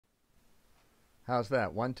How's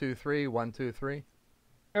that? 1, 2, 3, 1, 2, 3.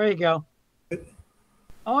 There you go.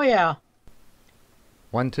 Oh yeah.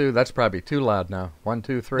 1, 2. That's probably too loud now. 1,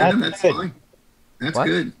 2, 3. Yeah, That's that's good. fine. That's What?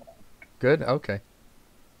 good. Good. Okay.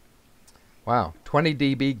 Wow. 20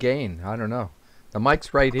 dB gain. I don't know. The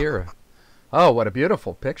mic's right here. Oh, what a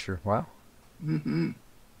beautiful picture. Wow. Hmm.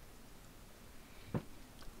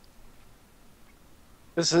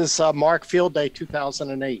 This is MARC Field Day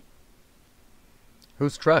 2008.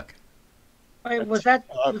 Whose truck? Wait, That's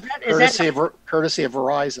courtesy of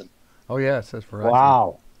Verizon. Oh yeah, it says Verizon.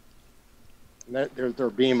 Wow. And their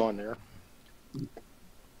beam on there.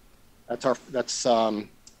 That's what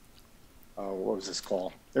was this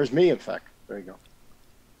call? There's me, in fact. There you go.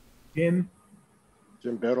 Jim,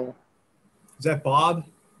 Jim Biddle. is that Bob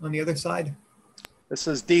on the other side? This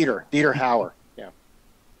is Dieter Hauer. Yeah.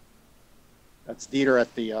 That's Dieter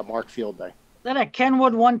at the MARC Field Day. Is that a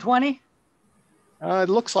Kenwood 120? It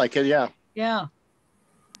looks like it, yeah. Yeah.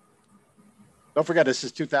 Don't forget, this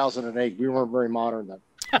is 2008. We weren't very modern then.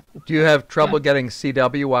 Do you have trouble getting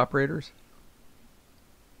CW operators?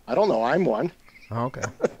 I don't know. I'm one. Oh, okay.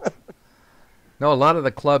 No, a lot of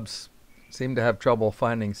the clubs seem to have trouble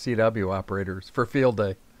finding CW operators for field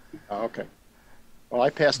day. Oh, okay. Well, I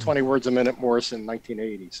passed 20 words a minute Morse in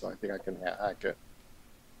 1980, so I think I can hack it.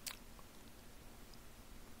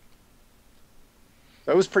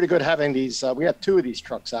 So it was pretty good having these. We had two of these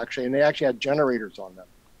trucks, actually, and they actually had generators on them.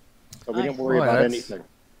 So we didn't worry Boy, about that's- anything.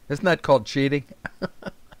 Isn't that called cheating?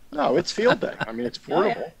 No, it's field day. I mean, it's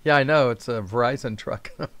portable. Yeah, I know. It's a Verizon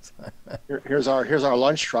truck. Here's our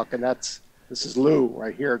lunch truck, and this is Lou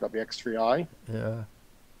right here, WX3I. Yeah.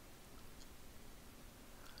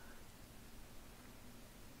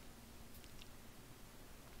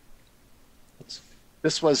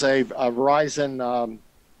 This was a Verizon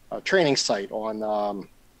training site on,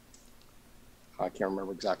 I can't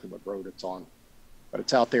remember exactly what road it's on, but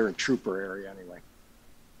it's out there in Trooper area anyway.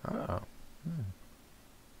 Oh.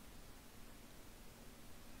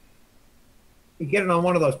 You get it on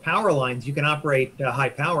one of those power lines, you can operate high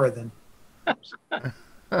power then.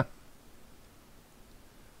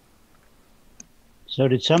 So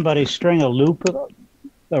did somebody string a loop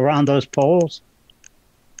around those poles?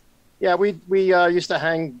 Yeah, we used to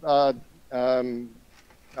hang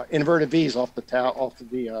inverted V's off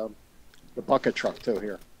the bucket truck too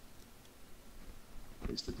here.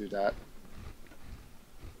 We used to do that.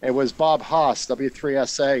 It was Bob Haas,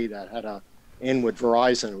 W3SA, that had a in with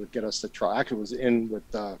Verizon, would get us the truck. Actually, it was in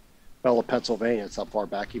with Bella, Pennsylvania. That's how far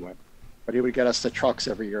back he went. But he would get us the trucks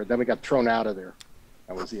every year. Then we got thrown out of there.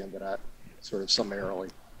 That was the end of that, sort of summarily.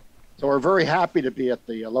 So we're very happy to be at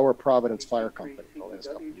the Lower Providence Fire Company for the last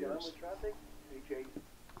couple of years.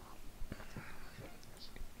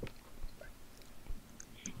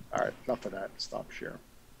 All right, enough of that. Stop share.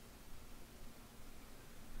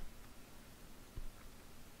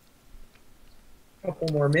 Couple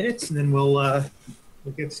more minutes and then we'll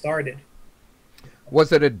get started.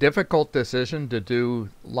 Was it a difficult decision to do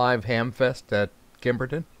live Hamfest at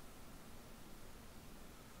Kimberton?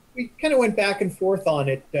 We kind of went back and forth on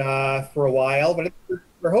it for a while, but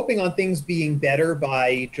we're hoping on things being better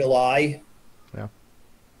by July. Yeah.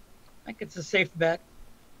 I think it's a safe bet.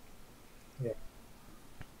 Yeah.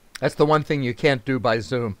 That's the one thing you can't do by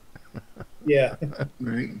Zoom. Yeah.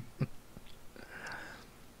 Right.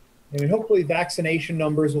 I mean, hopefully vaccination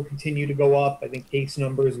numbers will continue to go up. I think case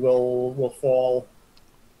numbers will fall.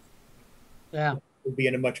 Yeah. We'll be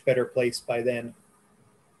in a much better place by then.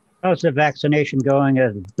 How's the vaccination going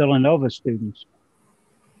as Villanova students?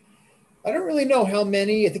 I don't really know how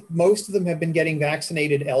many. I think most of them have been getting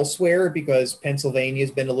vaccinated elsewhere because Pennsylvania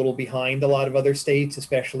has been a little behind a lot of other states,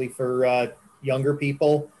 especially for younger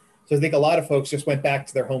people. So I think a lot of folks just went back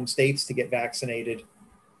to their home states to get vaccinated.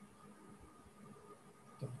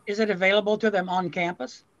 Is it available to them on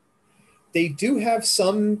campus? They do have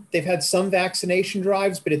some, they've had some vaccination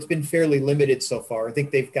drives, but it's been fairly limited so far. I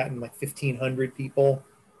think they've gotten like 1,500 people.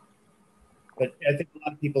 But I think a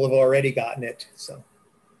lot of people have already gotten it. So.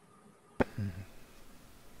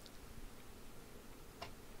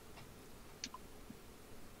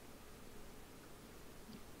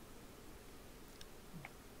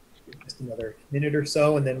 Just another minute or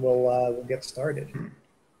so, and then we'll get started.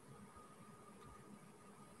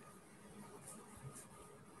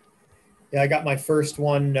 Yeah, I got my first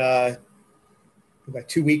one about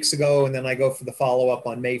 2 weeks ago, and then I go for the follow-up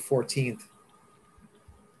on May 14th.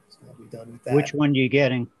 So I'll be done with that. Which one are you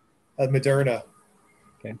getting? Moderna.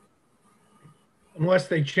 Okay. Unless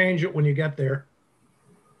they change it when you get there.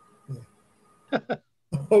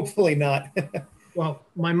 Hopefully not. Well,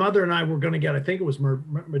 my mother and I were going to get, I think it was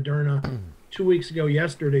Moderna 2 weeks ago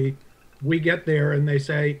yesterday, we get there and they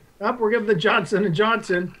say, "Up, we're giving the Johnson and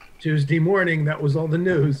Johnson." Tuesday morning, that was all the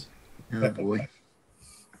news. Oh boy.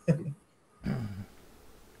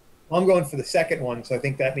 Well, I'm going for the second one, so I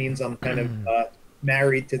think that means I'm kind of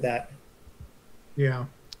married to that. Yeah.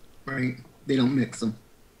 Right. They don't mix them.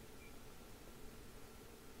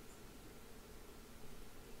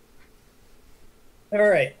 All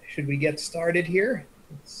right, should we get started here?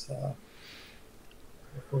 It's,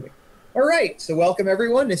 recording. All right, so welcome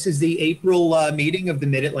everyone. This is the April meeting of the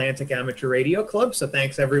Mid-Atlantic Amateur Radio Club. So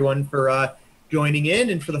thanks everyone for joining in,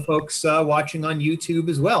 and for the folks watching on YouTube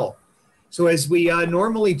as well. So as we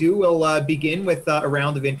normally do, we'll begin with a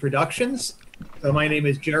round of introductions. So my name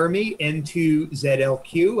is Jeremy,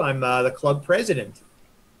 N2ZLQ. I'm the club president.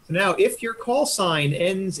 So now, if your call sign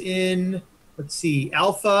ends in, let's see,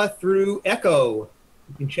 Alpha through Echo,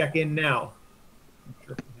 you can check in now. I'm not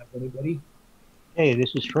sure if we have anybody. Hey,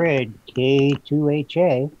 this is Fred,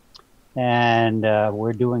 K2HA, and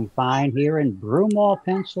we're doing fine here in Broomall,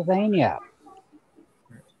 Pennsylvania.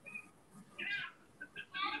 All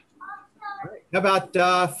right. How about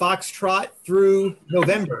Foxtrot through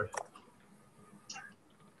November?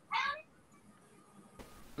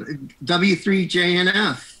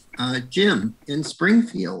 W3JNF, Jim in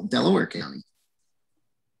Springfield, Delaware County.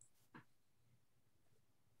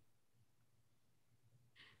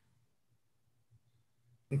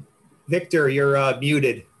 Victor, you're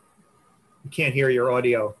muted. We can't hear your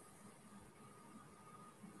audio.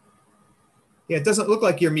 Yeah, it doesn't look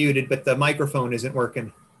like you're muted, but the microphone isn't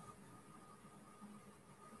working.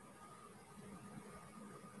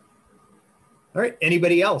 All right,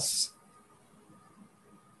 anybody else?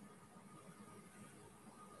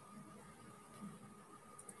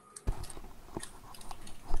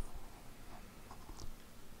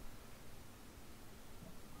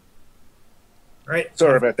 All right.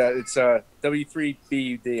 Sorry about that. It's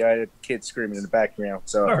W3B. I had kids screaming in the background,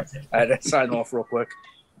 so All right. I had to sign off real quick.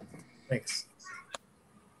 Thanks.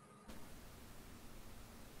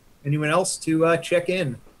 Anyone else to check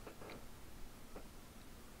in?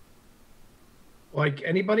 Like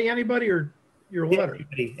anybody, or your Yeah, letter?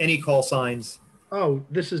 anybody, any call signs? Oh,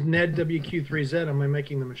 this is Ned WQ3Z. Am I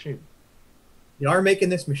making the machine? You are making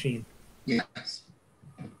this machine. Yes.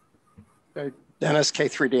 Dennis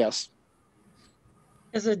K3DS.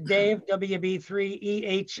 This is Dave,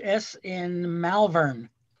 WB3EHS in Malvern.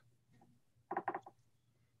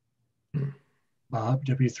 Bob,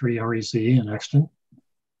 W3REC in Exton.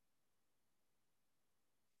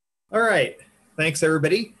 All right. Thanks,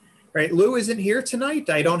 everybody. All right, Lou isn't here tonight.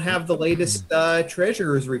 I don't have the latest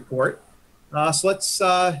treasurer's report. So let's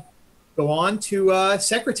go on to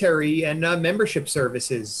secretary and membership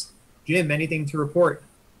services. Jim, anything to report?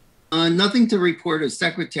 Nothing to report as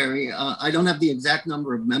secretary. I don't have the exact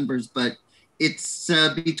number of members, but it's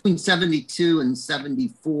between 72 and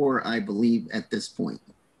 74, I believe, at this point.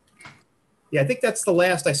 Yeah, I think that's the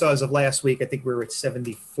last I saw as of last week. I think we were at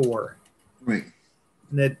 74. Right.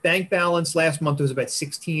 And the bank balance last month was about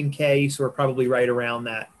 16K, so we're probably right around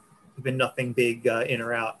that. There's been nothing big in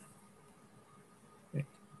or out. Okay.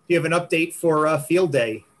 Do you have an update for Field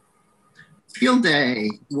Day? Field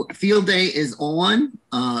Day is on.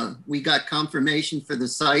 We got confirmation for the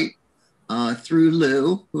site through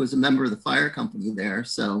Lou, who is a member of the fire company there.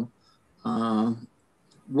 So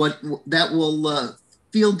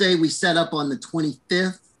Field Day we set up on the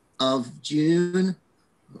 25th of June.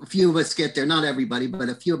 A few of us get there, not everybody, but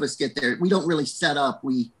a few of us get there. We don't really set up.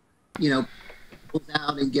 We, pull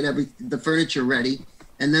out and get the furniture ready.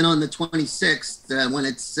 And then on the 26th, when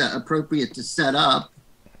it's appropriate to set up,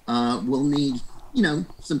 we'll need,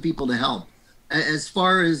 some people to help. As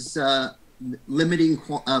far as limiting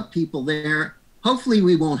people there, hopefully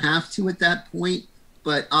we won't have to at that point,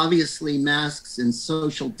 but obviously masks and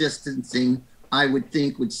social distancing, I would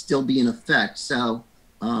think would still be in effect. So,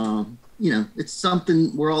 it's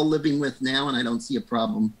something we're all living with now, and I don't see a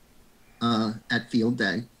problem at Field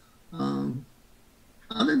Day.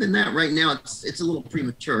 Other than that, right now, it's a little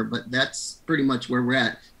premature, but that's pretty much where we're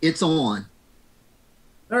at. It's on.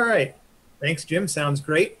 All right. Thanks, Jim. Sounds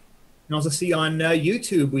great. And also see on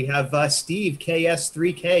YouTube, we have Steve,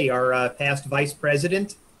 KS3K, our past vice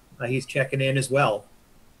president. He's checking in as well.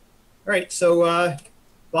 All right. So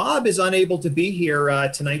Bob is unable to be here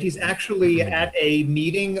tonight. He's actually at a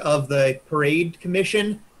meeting of the Parade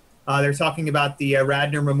Commission. They're talking about the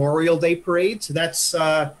Radnor Memorial Day Parade. So that's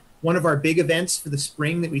one of our big events for the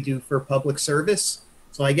spring that we do for public service.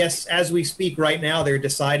 So I guess as we speak right now, they're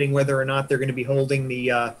deciding whether or not they're going to be holding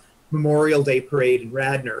the Memorial Day Parade in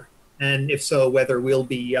Radnor. And if so, whether we'll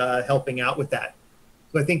be helping out with that.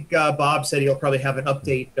 So I think Bob said he'll probably have an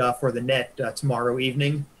update for the net tomorrow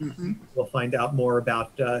evening. Mhm. We'll find out more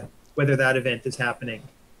about whether that event is happening.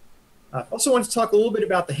 Also wanted to talk a little bit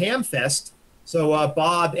about the Ham Fest. So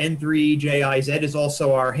Bob, N3JIZ, is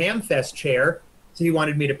also our Ham Fest chair. So he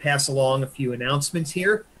wanted me to pass along a few announcements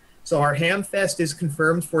here. So our Ham Fest is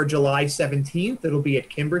confirmed for July 17th. It'll be at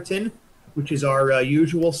Kimberton, which is our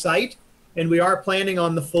usual site. And we are planning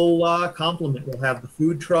on the full complement. We'll have the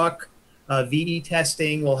food truck, VE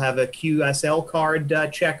testing. We'll have a QSL card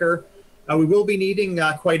checker. We will be needing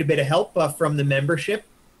quite a bit of help from the membership.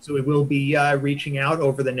 So we will be reaching out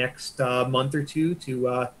over the next month or two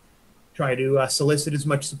to try to solicit as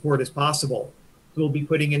much support as possible. So we'll be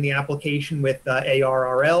putting in the application with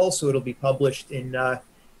ARRL, so it'll be published in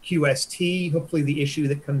QST, hopefully the issue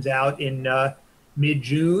that comes out in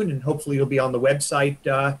mid-June, and hopefully it'll be on the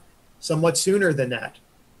website somewhat sooner than that.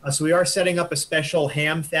 So we are setting up a special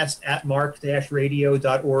hamfest at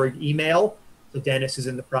marc-radio.org email. So Dennis is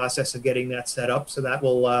in the process of getting that set up, so that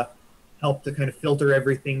will help to kind of filter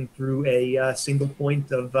everything through a single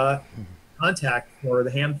point of contact for the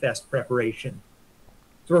Hamfest preparation.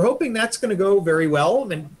 So we're hoping that's going to go very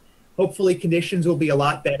well, and hopefully conditions will be a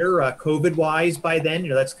lot better COVID-wise by then.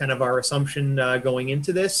 That's kind of our assumption going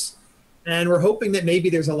into this. And we're hoping that maybe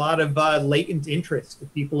there's a lot of latent interest.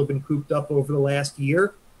 If people have been cooped up over the last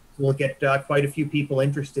year, we'll get quite a few people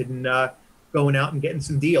interested in going out and getting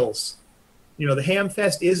some deals. The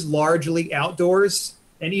Hamfest is largely outdoors,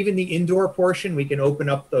 and even the indoor portion, we can open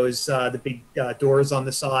up those the big doors on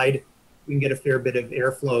the side. We can get a fair bit of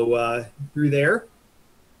airflow through there.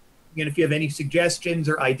 Again, if you have any suggestions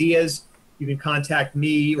or ideas, you can contact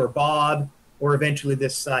me or Bob, or eventually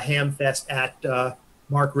this Hamfest at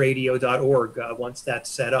marcradio.org once that's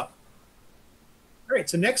set up. All right,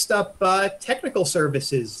 so next up, technical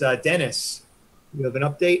services. Dennis, you have an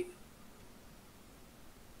update?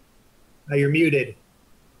 You're muted.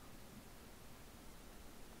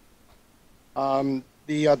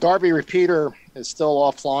 The Darby repeater is still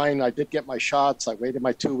offline. I did get my shots. I waited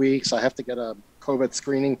my 2 weeks. I have to get a COVID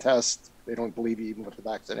screening test. They don't believe you even with the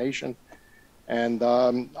vaccination. And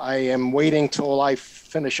I am waiting till I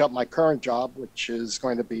finish up my current job, which is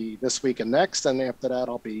going to be this week and next. And after that,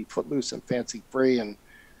 I'll be footloose and fancy free. And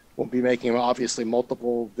we'll be making, obviously,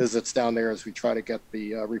 multiple visits down there as we try to get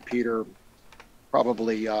the repeater,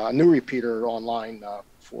 probably a new repeater online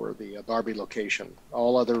for the Darby location.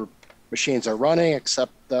 All other machines are running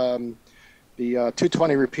except the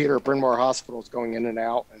 220 repeater at Bryn Mawr Hospital is going in and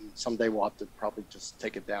out, and someday we'll have to probably just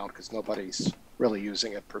take it down because nobody's really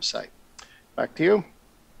using it per se. Back to you.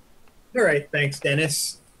 All right, thanks,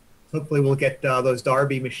 Dennis. Hopefully we'll get those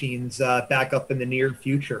Darby machines back up in the near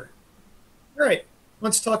future. All right,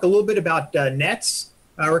 let's talk a little bit about nets.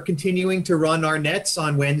 We're continuing to run our nets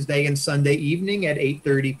on Wednesday and Sunday evening at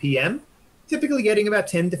 8:30 p.m., typically getting about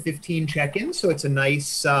 10 to 15 check-ins, so it's a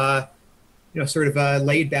nice sort of a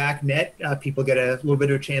laid-back net. People get a little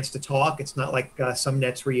bit of a chance to talk. It's not like some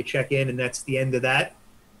nets where you check in and that's the end of that.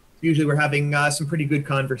 Usually we're having some pretty good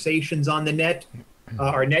conversations on the net.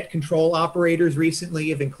 Our net control operators recently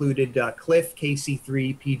have included Cliff,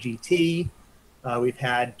 KC3 PGT. We've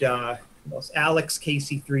had Alex,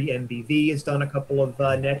 KC3 MBV has done a couple of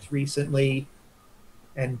nets recently.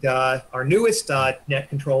 And our newest net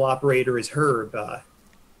control operator is Herb.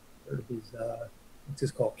 What's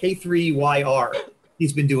his called? K3YR.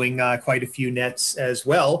 He's been doing quite a few nets as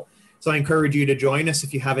well. So I encourage you to join us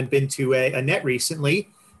if you haven't been to a net recently.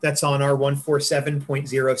 That's on our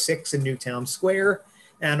 147.06 in Newtown Square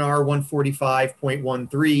and our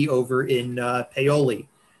 145.13 over in Paoli.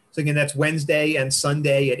 So again, that's Wednesday and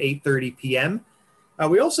Sunday at 8:30 p.m.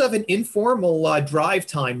 We also have an informal drive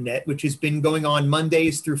time net, which has been going on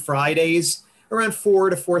Mondays through Fridays around 4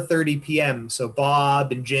 to 4:30 p.m. So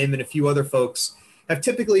Bob and Jim and a few other folks have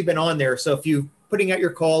typically been on there. So if you're putting out your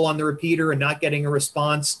call on the repeater and not getting a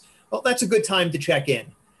response, well, that's a good time to check in.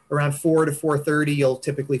 Around 4 to 4:30, you'll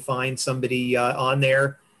typically find somebody on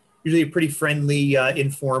there. Usually a pretty friendly,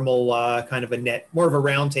 informal kind of a net, more of a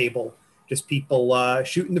round table, just people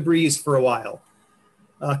shooting the breeze for a while.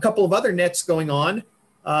 A couple of other nets going on.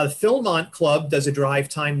 The Philmont Club does a drive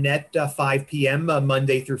time net 5 p.m.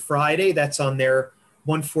 Monday through Friday. That's on their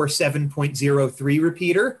 147.03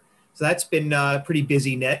 repeater. So that's been a pretty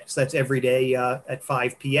busy net. So that's every day at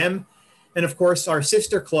 5 p.m. And of course, our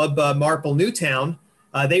sister club, Marple Newtown,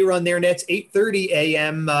 they run their nets 8:30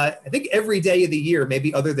 a.m. I think every day of the year,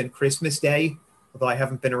 maybe other than Christmas Day, although I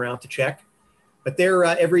haven't been around to check. But they're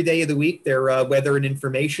every day of the week, their weather and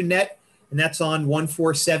information net, and that's on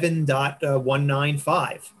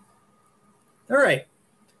 147.195. All right.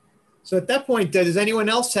 So at that point, does anyone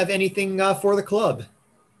else have anything for the club?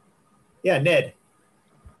 Yeah, Ned.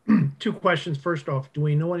 Two questions. First off, do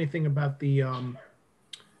we know anything about the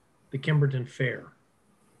Kimberton Fair?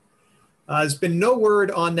 There's been no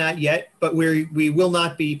word on that yet, but we will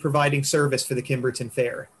not be providing service for the Kimberton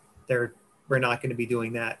Fair. We're not going to be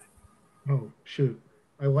doing that. Oh, shoot.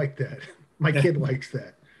 I like that. My kid likes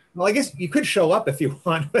that. Well, I guess you could show up if you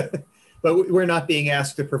want, but we're not being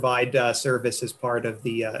asked to provide service as part of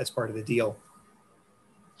the deal.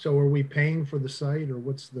 So are we paying for the site, or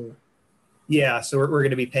what's the? Yeah, so we're going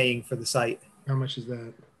to be paying for the site. How much is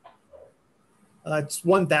that? It's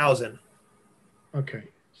 1,000. Okay,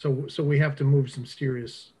 so we have to move some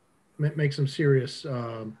serious, make some serious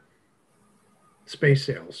space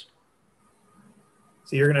sales.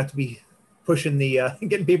 So you're going to have to be pushing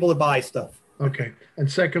getting people to buy stuff. Okay,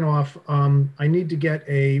 and second off, I need to get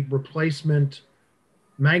a replacement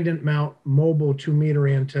magnet mount mobile 2-meter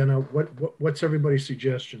antenna. What's everybody's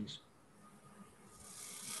suggestions?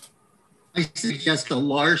 I suggest a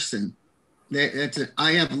Larson.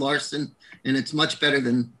 I have Larson, and it's much better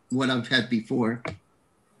than what I've had before.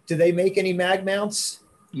 Do they make any mag mounts?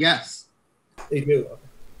 Yes. They do.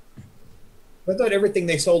 I thought everything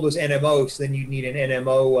they sold was NMO, so then you'd need an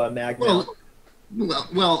NMO mag mount.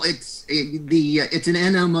 Well, it's an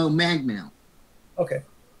NMO mag mount. Okay.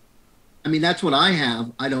 I mean, that's what I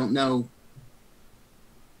have. I don't know.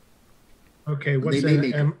 Okay, what's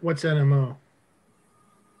NMO?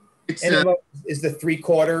 It's NMO is the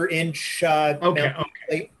 3/4 inch. Okay.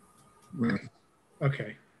 Plate. Right.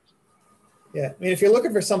 Okay. Yeah, I mean, if you're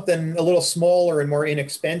looking for something a little smaller and more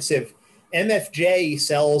inexpensive, MFJ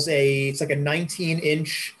sells it's like a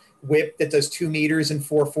 19-inch whip that does 2 meters and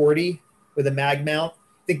 440 with a mag mount.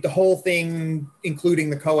 I think the whole thing, including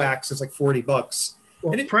the coax, is like $40.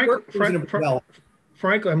 Well,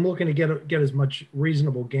 frankly, I'm looking to get as much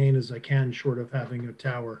reasonable gain as I can, short of having a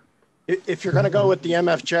tower. If you're going to go with the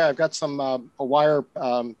MFJ, I've got some wire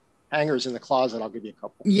hangers in the closet. I'll give you a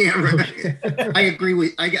couple. Yeah, right. I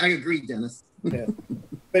agree, Dennis. Yeah.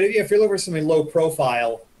 But if you're looking for something low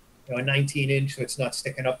profile, a 19-inch, so it's not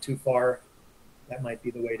sticking up too far, that might be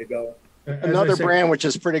the way to go. Another brand which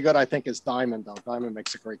is pretty good, I think, is Diamond. Though Diamond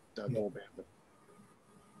makes a great dual band.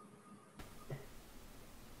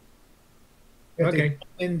 Okay.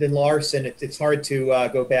 Diamond and Larson, it's hard to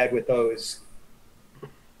go bad with those.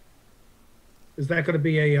 Is that going to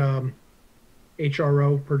be a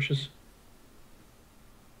HRO purchase?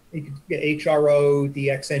 You could get HRO,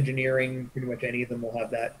 DX Engineering, pretty much any of them will have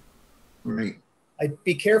that. Right. I'd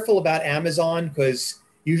be careful about Amazon because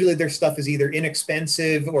usually their stuff is either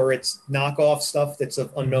inexpensive or it's knockoff stuff that's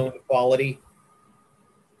of unknown quality.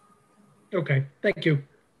 Okay, thank you.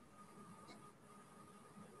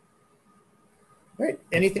 All right,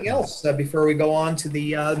 anything else before we go on to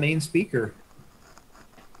the main speaker?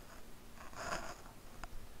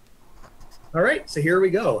 All right, so here we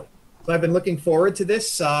go. So I've been looking forward to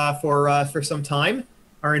this for some time.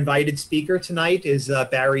 Our invited speaker tonight is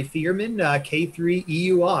Barry Fierman, K3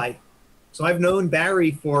 EUI. So I've known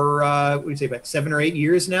Barry for, what do you say, about 7 or 8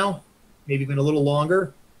 years now, maybe even a little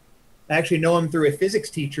longer. I actually know him through a physics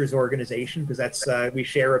teachers organization because that's we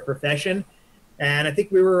share a profession. And I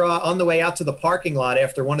think we were on the way out to the parking lot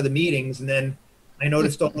after one of the meetings, and then I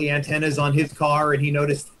noticed all the antennas on his car, and he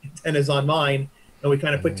noticed antennas on mine. And we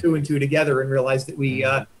kind of put 2 and 2 together and realized that we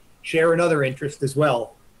share another interest as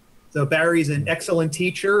well. So Barry's an excellent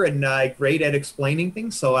teacher and great at explaining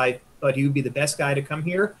things. So I thought he would be the best guy to come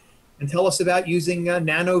here and tell us about using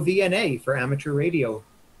nano VNA for amateur radio.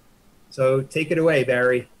 So take it away,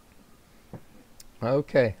 Barry.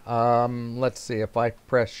 Okay. Let's see. If I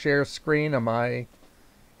press share screen, am I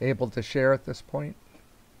able to share at this point?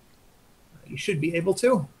 You should be able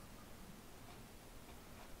to.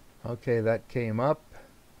 Okay, that came up.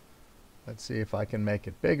 Let's see if I can make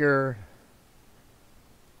it bigger.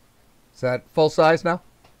 Is that full size now?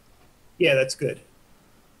 Yeah, that's good.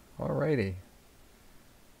 All righty.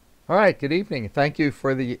 All right, good evening. Thank you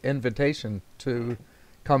for the invitation to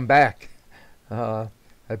come back. I've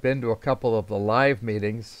been to a couple of the live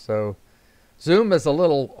meetings, so Zoom is a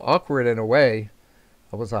little awkward in a way.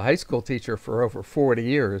 I was a high school teacher for over 40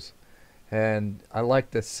 years, and I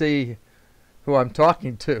like to see who I'm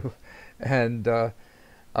talking to. And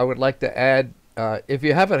I would like to add, if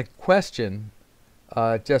you have a question,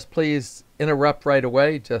 just please interrupt right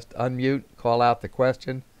away. Just unmute, call out the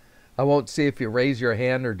question. I won't see if you raise your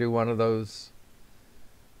hand or do one of those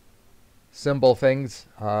symbol things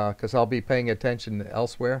because I'll be paying attention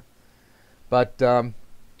elsewhere. But this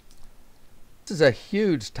is a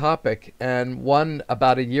huge topic, and one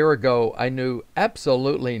about a year ago I knew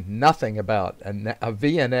absolutely nothing about a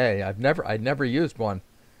VNA. I'd never used one,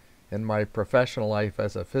 in my professional life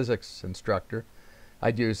as a physics instructor.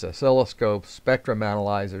 I'd use oscilloscopes, spectrum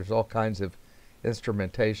analyzers, all kinds of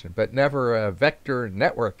instrumentation, but never a vector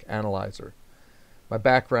network analyzer. My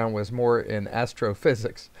background was more in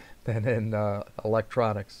astrophysics than in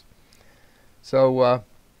electronics. So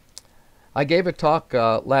I gave a talk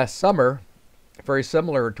last summer, very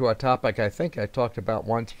similar to a topic I think I talked about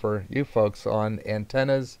once for you folks, on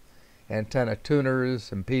antennas, antenna tuners,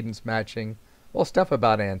 impedance matching, well, stuff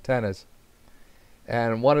about antennas.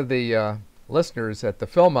 And one of the listeners at the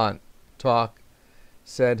Philmont talk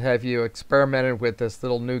said, have you experimented with this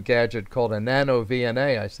little new gadget called a nano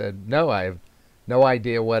VNA? I said, no, I have no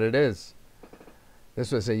idea what it is.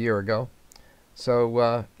 This was a year ago.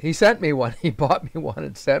 So he sent me one. He bought me one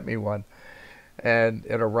and sent me one. And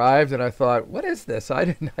it arrived, and I thought, what is this? I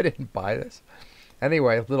didn't buy this.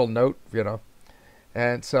 Anyway, a little note, you know.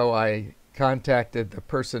 And so I contacted the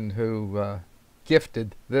person who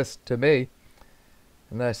gifted this to me.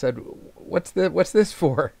 And I said, what's this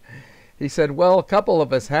for? He said, well, a couple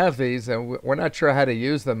of us have these, and we're not sure how to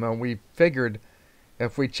use them. And we figured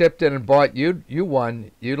if we chipped in and bought you one,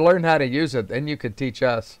 you'd learn how to use it, then you could teach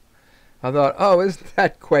us. I thought, oh, isn't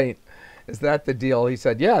that quaint? Is that the deal? He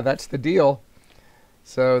said, yeah, that's the deal.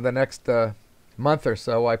 So the next month or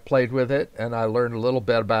so, I played with it, and I learned a little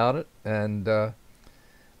bit about it. And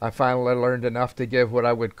I finally learned enough to give what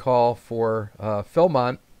I would call for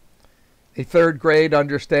Philmont a third grade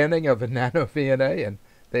understanding of a nano VNA, and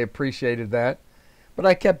they appreciated that. But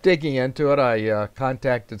I kept digging into it. I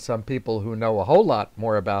contacted some people who know a whole lot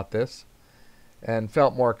more about this and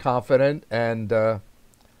felt more confident, and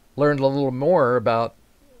learned a little more about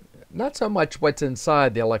not so much what's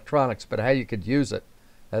inside the electronics, but how you could use it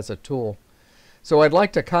as a tool. So I'd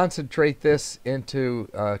like to concentrate this into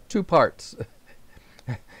 2 parts.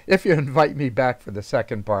 If you invite me back for the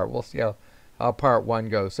second part, we'll see how part 1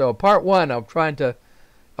 goes. So part 1, I'm trying to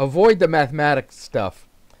avoid the mathematics stuff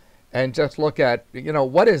and just look at, you know,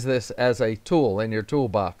 what is this as a tool in your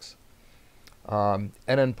toolbox. And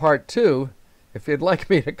in part 2, if you'd like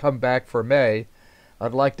me to come back for May,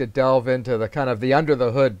 I'd like to delve into the kind of the under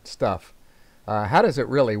the hood stuff. How does it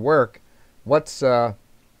really work? What's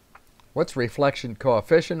reflection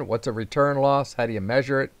coefficient? What's a return loss? How do you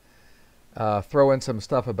measure it? Throw in some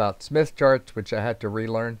stuff about Smith charts, which I had to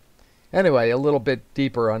relearn. Anyway, a little bit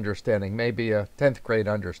deeper understanding, maybe a 10th grade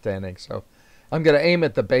understanding. So I'm going to aim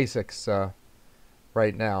at the basics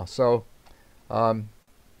right now. So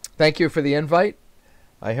thank you for the invite.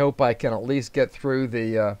 I hope I can at least get through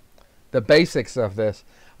the basics of this.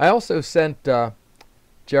 I also sent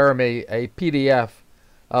Jeremy a PDF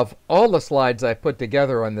of all the slides I put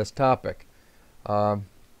together on this topic.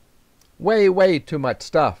 Way too much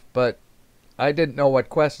stuff, but I didn't know what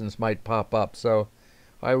questions might pop up, so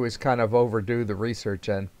I always kind of overdo the research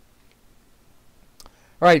end.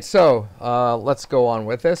 All right, so let's go on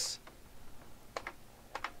with this.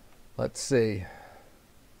 Let's see.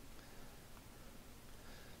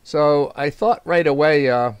 So I thought right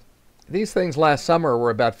away, these things last summer were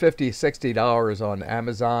about $50, $60 on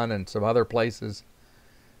Amazon and some other places.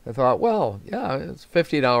 I thought, well, yeah, it's a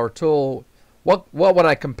 $50 tool. What would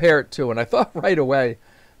I compare it to? And I thought right away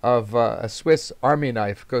of a Swiss Army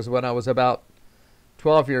knife, because when I was about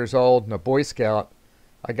 12 years old and a Boy Scout,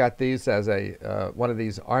 I got these as a one of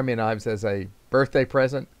these Army knives as a birthday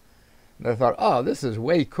present. And I thought, oh, this is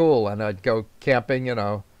way cool. And I'd go camping, you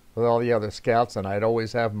know, with all the other scouts, and I'd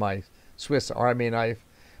always have my Swiss Army knife.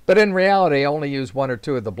 But in reality, I only used 1 or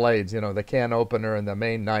 2 of the blades, you know, the can opener and the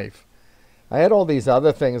main knife. I had all these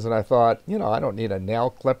other things, and I thought, you know, I don't need a nail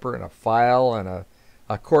clipper and a file and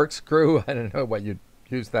a corkscrew. I don't know what you'd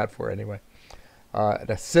use that for anyway.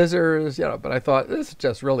 The scissors, you know, but I thought, this is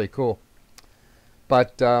just really cool.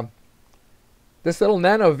 But this little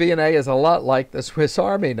nano VNA is a lot like the Swiss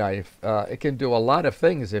Army knife. It can do a lot of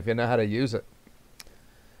things if you know how to use it.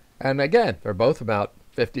 And again, they're both about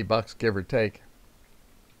 50 bucks, give or take.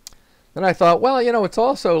 Then I thought, well, you know, it's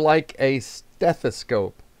also like a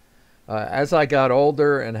stethoscope. As I got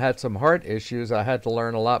older and had some heart issues, I had to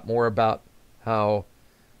learn a lot more about how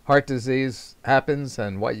heart disease happens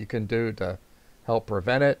and what you can do to help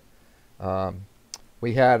prevent it.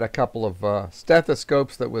 We had a couple of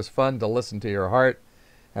stethoscopes that was fun to listen to your heart.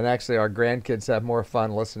 And actually, our grandkids have more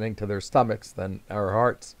fun listening to their stomachs than our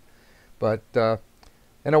hearts. But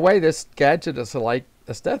in a way, this gadget is like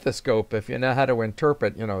a stethoscope if you know how to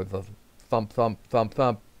interpret, you know, the thump, thump, thump,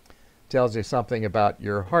 thump. Tells you something about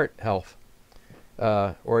your heart health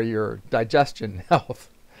or your digestion health.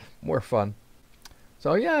 More fun.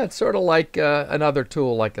 So yeah, it's sort of like another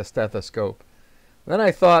tool like a stethoscope. Then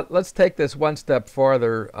I thought, let's take this one step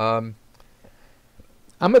farther.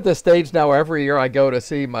 I'm at the stage now where every year I go to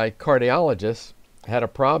see my cardiologist. I had a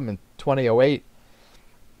problem in 2008.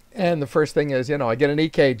 And the first thing is, I get an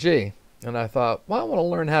EKG. And I thought, well, I want to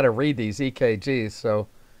learn how to read these EKGs. So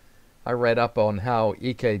I read up on how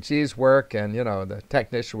EKGs work. And, the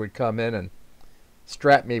technician would come in and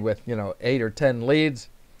strap me with, 8 or 10 leads.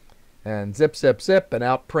 And zip, zip, zip. And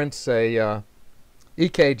out prints a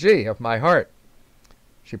EKG of my heart.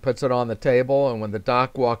 She puts it on the table. And when the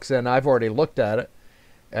doc walks in, I've already looked at it.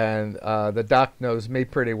 And the doc knows me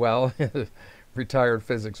pretty well. Retired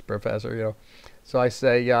physics professor, So I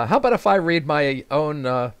say, how about if I read my own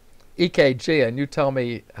EKG and you tell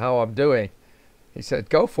me how I'm doing? He said,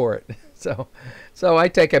 go for it. So I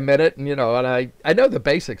take a minute and, and I know the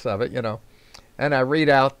basics of it, and I read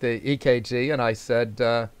out the EKG and I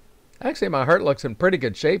said, actually, my heart looks in pretty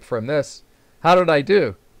good shape from this. How did I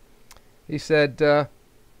do? He said,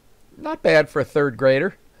 not bad for a third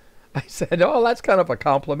grader. I said, oh, that's kind of a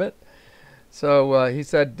compliment. So he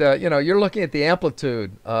said, you're looking at the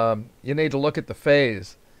amplitude. You need to look at the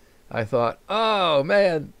phase. I thought, oh,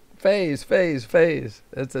 man, phase.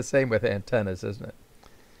 It's the same with antennas, isn't it?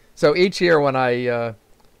 So each year when I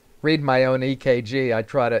read my own EKG, I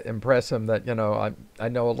try to impress him that, I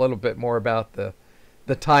know a little bit more about the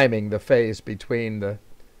timing, the phase between the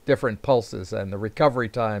different pulses and the recovery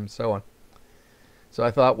time, so on. So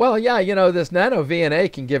I thought, well, yeah, this nano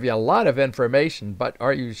VNA can give you a lot of information, but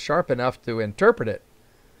are you sharp enough to interpret it?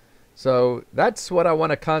 So that's what I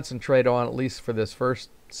want to concentrate on, at least for this first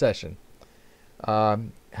session.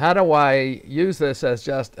 How do I use this as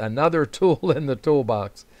just another tool in the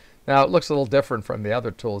toolbox? Now, it looks a little different from the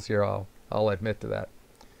other tools here, I'll admit to that.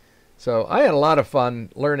 So I had a lot of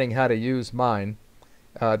fun learning how to use mine.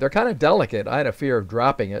 They're kind of delicate. I had a fear of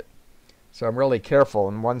dropping it, so I'm really careful,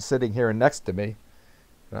 and one's sitting here next to me.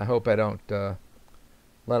 And I hope I don't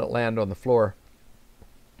let it land on the floor.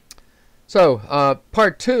 So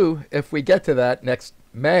part 2, if we get to that next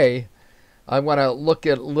May, I want to look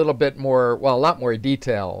at a little bit more, well, a lot more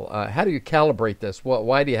detail. How do you calibrate this?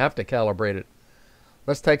 Why do you have to calibrate it?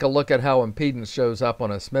 Let's take a look at how impedance shows up on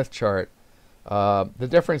a Smith chart. The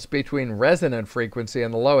difference between resonant frequency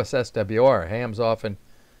and the lowest SWR. Hams often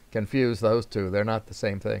confuse those two. They're not the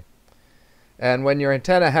same thing. And when your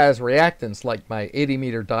antenna has reactance, like my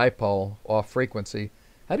 80-meter dipole off frequency,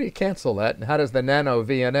 how do you cancel that? And how does the nano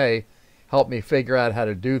VNA help me figure out how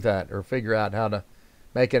to do that, or figure out how to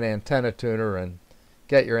make an antenna tuner and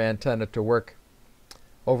get your antenna to work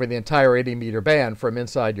over the entire 80-meter band from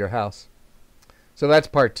inside your house? So that's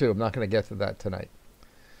part 2. I'm not going to get to that tonight.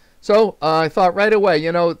 So I thought right away,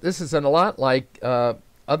 this is a lot like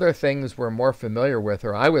other things we're more familiar with,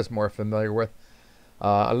 or I was more familiar with.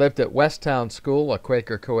 I lived at Westtown School, a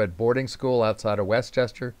Quaker co-ed boarding school outside of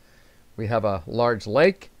Westchester. We have a large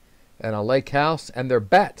lake and a lake house, and there are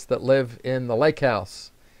bats that live in the lake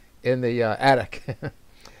house in the attic.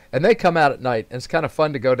 And they come out at night, and it's kind of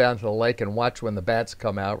fun to go down to the lake and watch when the bats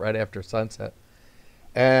come out right after sunset.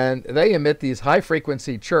 And they emit these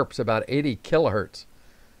high-frequency chirps, about 80 kilohertz.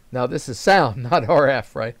 Now, this is sound, not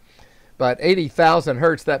RF, right? But 80,000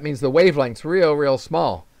 hertz, that means the wavelength's real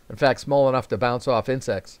small. In fact, small enough to bounce off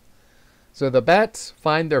insects. So the bats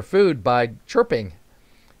find their food by chirping.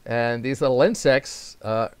 And these little insects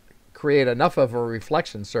create enough of a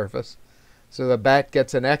reflection surface so the bat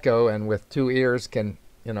gets an echo, and with 2 ears can,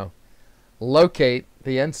 locate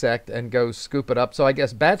the insect and go scoop it up. So I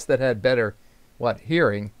guess bats that had better,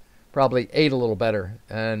 hearing, probably ate a little better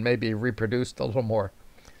and maybe reproduced a little more.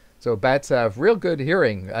 So bats have real good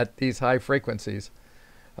hearing at these high frequencies.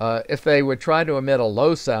 If they would try to emit a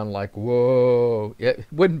low sound like whoa, it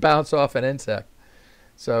wouldn't bounce off an insect.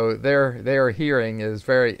 So their hearing is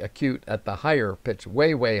very acute at the higher pitch,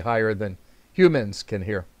 way higher than humans can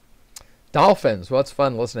hear. Dolphins, well, it's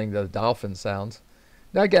fun listening to the dolphin sounds.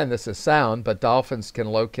 Now again, this is sound, but dolphins can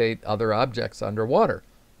locate other objects underwater,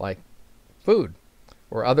 like food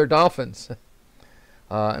or other dolphins.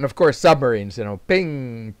 And of course submarines,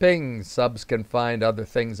 ping, ping, subs can find other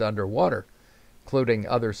things underwater, including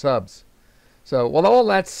other subs. So, well, all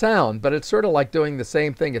that's sound, but it's sort of like doing the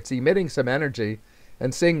same thing. It's emitting some energy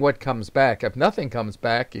and seeing what comes back. If nothing comes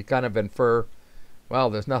back, you kind of infer, well,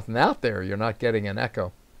 there's nothing out there. You're not getting an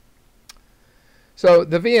echo. So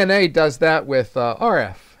the VNA does that with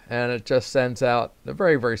RF, and it just sends out a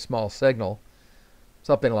very small signal,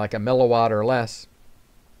 something like a milliwatt or less,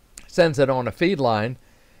 sends it on a feed line,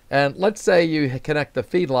 and let's say you connect the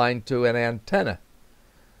feed line to an antenna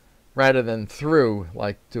rather than through,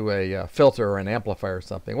 like to a filter or an amplifier or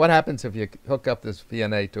something. What happens if you hook up this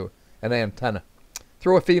VNA to an antenna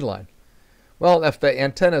through a feed line? Well, if the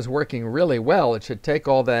antenna is working really well, it should take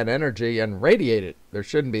all that energy and radiate it. There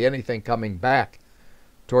shouldn't be anything coming back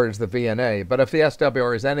towards the VNA. But if the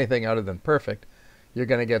SWR is anything other than perfect, you're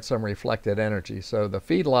going to get some reflected energy. So the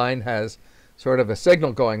feed line has sort of a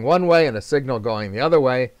signal going one way and a signal going the other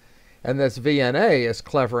way. And this VNA is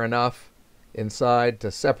clever enough inside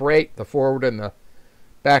to separate the forward and the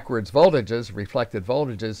backwards voltages, reflected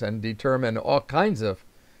voltages, and determine all kinds of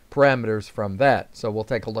parameters from that. So we'll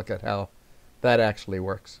take a look at how that actually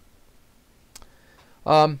works.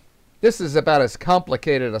 This is about as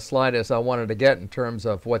complicated a slide as I wanted to get in terms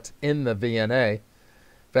of what's in the VNA,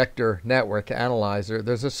 Vector Network Analyzer.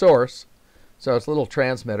 There's a source, so it's a little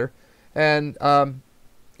transmitter, and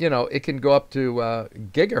you know, it can go up to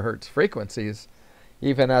gigahertz frequencies,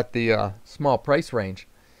 even at the small price range.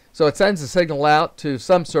 So it sends a signal out to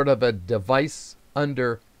some sort of a device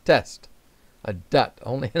under test, a DUT.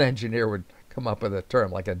 Only an engineer would come up with a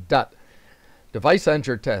term like a DUT. Device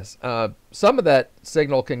under test. Some of that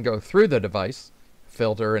signal can go through the device,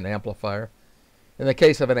 filter and amplifier. In the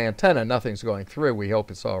case of an antenna, nothing's going through. We hope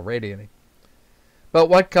it's all radiating. But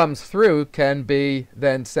what comes through can be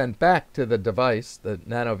then sent back to the device, the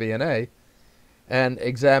nano VNA, and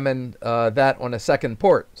examine that on a second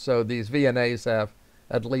port. So these VNAs have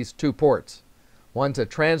at least two ports. One's a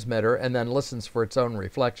transmitter and then listens for its own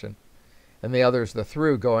reflection, and the other's the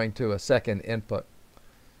through going to a second input.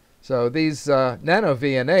 So these nano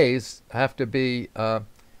VNAs have to be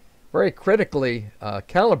very critically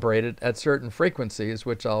calibrated at certain frequencies,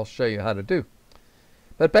 which I'll show you how to do.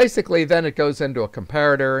 But basically then it goes into a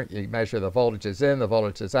comparator. You measure the voltages in, the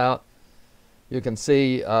voltages out. You can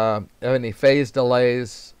see any phase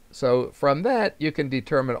delays. So from that you can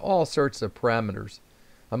determine all sorts of parameters.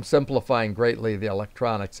 I'm simplifying greatly the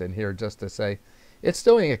electronics in here just to say it's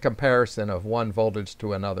doing a comparison of one voltage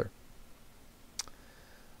to another.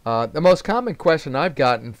 The most common question I've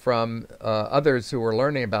gotten from others who are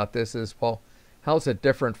learning about this is, well, how's it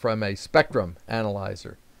different from a spectrum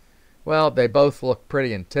analyzer? Well, they both look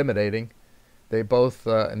pretty intimidating. They both,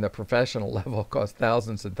 in the professional level, cost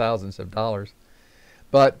thousands and thousands of dollars.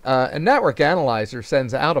 But a network analyzer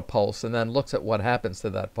sends out a pulse and then looks at what happens to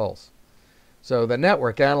that pulse. So the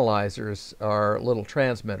network analyzers are a little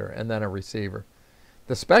transmitter and then a receiver.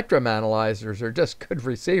 The spectrum analyzers are just good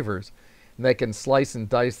receivers. And they can slice and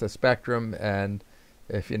dice the spectrum, and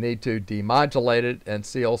if you need to, demodulate it and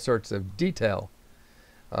see all sorts of detail.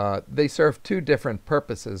 They serve two different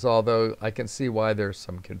purposes, although I can see why there's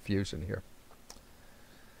some confusion here.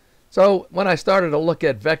 So when I started to look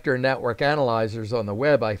at vector network analyzers on the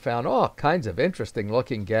web, I found all kinds of interesting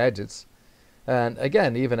looking gadgets. And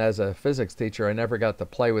again, even as a physics teacher, I never got to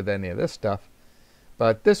play with any of this stuff.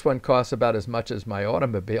 But this one costs about as much as my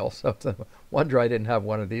automobile, so it's a wonder I didn't have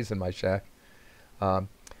one of these in my shack.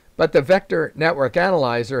 But the vector network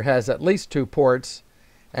analyzer has at least two ports,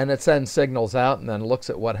 and it sends signals out and then looks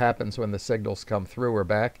at what happens when the signals come through or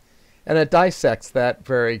back. And it dissects that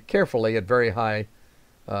very carefully at very high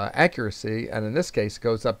accuracy, and in this case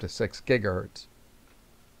goes up to 6 gigahertz.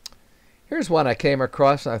 Here's one I came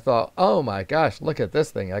across, and I thought, oh my gosh, look at this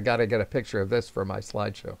thing. I got to get a picture of this for my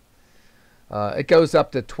slideshow. It goes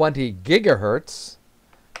up to 20 gigahertz.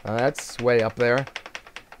 That's way up there.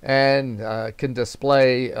 And can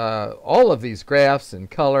display all of these graphs in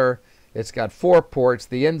color. It's got 4 ports.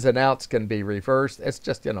 The ins and outs can be reversed. It's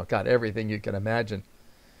just, you know, got everything you can imagine.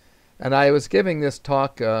 And I was giving this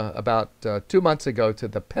talk about 2 months ago to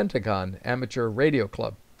the Pentagon Amateur Radio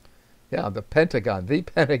Club. Yeah, the Pentagon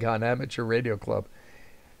Amateur Radio Club.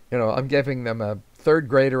 You know, I'm giving them a third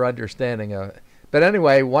grader understanding. But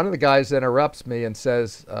anyway, one of the guys interrupts me and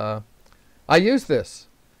says, I use this.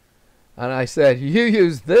 And I said, you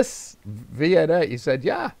use this VNA? He said,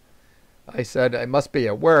 yeah. I said, it must be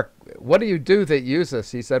at work. What do you do that use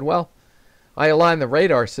this? He said, well, I align the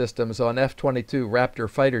radar systems on F-22 Raptor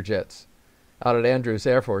fighter jets out at Andrews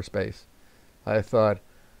Air Force Base. I thought,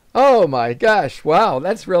 oh my gosh, wow,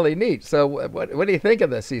 that's really neat. So what do you think of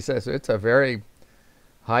this? He says, it's a very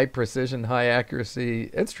high precision, high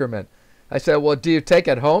accuracy instrument. I said, well, do you take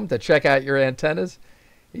it home to check out your antennas?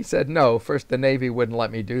 He said, no. First, the Navy wouldn't let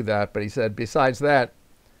me do that. But he said, besides that,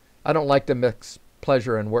 I don't like to mix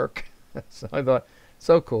pleasure and work. So I thought,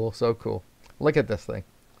 so cool, so cool. Look at this thing.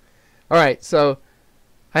 All right, so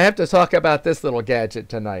I have to talk about this little gadget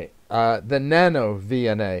tonight, the Nano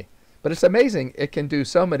VNA. But it's amazing. It can do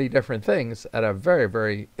so many different things at a very,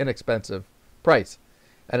 very inexpensive price.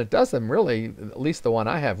 And it does them really, at least the one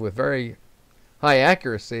I have, with very high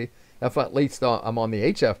accuracy. If at least I'm on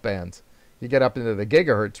the HF bands. You get up into the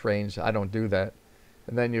gigahertz range, I don't do that.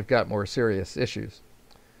 And then you've got more serious issues.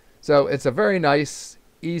 So it's a very nice,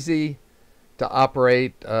 easy to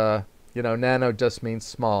operate, nano just means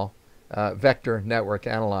small, vector network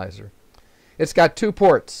analyzer. It's got 2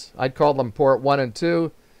 ports. I'd call them port 1 and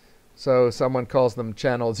 2. So someone calls them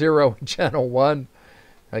channel 0 and channel 1.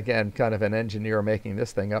 Again, kind of an engineer making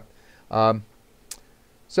this thing up.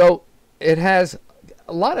 So it has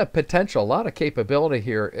a lot of potential, a lot of capability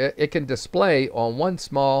here. It can display on one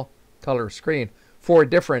small color screen 4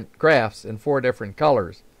 different graphs in 4 different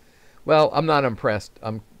colors. Well, I'm not impressed.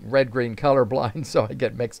 I'm red-green colorblind, so I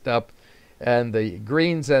get mixed up. And the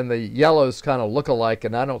greens and the yellows kind of look alike,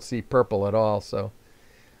 and I don't see purple at all. So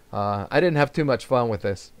I didn't have too much fun with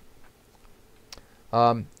this.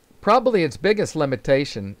 Probably its biggest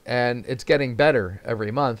limitation, and it's getting better every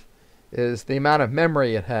month, is the amount of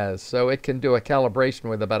memory it has. So it can do a calibration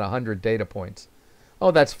with about 100 data points. Oh,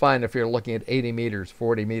 that's fine if you're looking at 80 meters,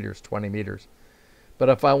 40 meters, 20 meters. But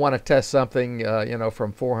if I want to test something,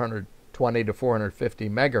 from 420 to 450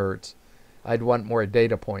 megahertz, I'd want more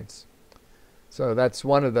data points. So that's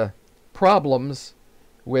one of the problems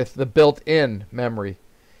with the built-in memory.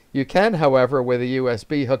 You can, however, with a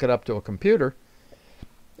USB, hook it up to a computer.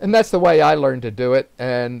 And that's the way I learned to do it.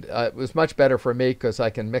 And it was much better for me because I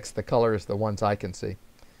can mix the colors, the ones I can see.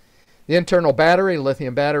 The internal battery,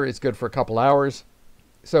 lithium battery, is good for a couple hours.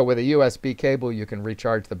 So with a USB cable, you can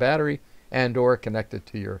recharge the battery and or connect it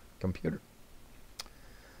to your computer.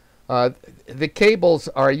 The cables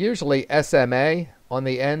are usually SMA on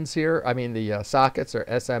the ends here. I mean, the sockets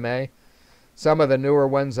are SMA. Some of the newer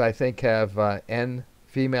ones, I think, have N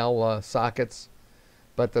female sockets,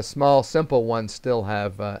 but the small, simple ones still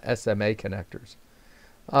have SMA connectors.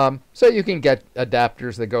 So you can get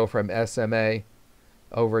adapters that go from SMA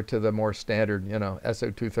over to the more standard,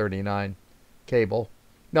 SO239 cable.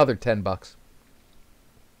 Another $10.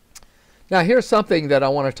 Now here's something that I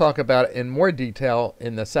want to talk about in more detail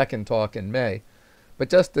in the second talk in May. But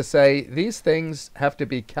just to say, these things have to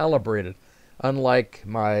be calibrated. Unlike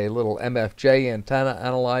my little MFJ antenna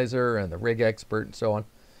analyzer and the Rig Expert and so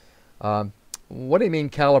on. What do you mean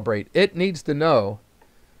calibrate? It needs to know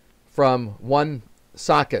from one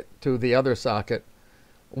socket to the other socket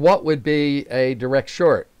what would be a direct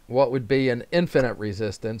short, what would be an infinite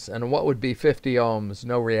resistance, and what would be 50 ohms,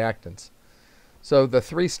 no reactance. So the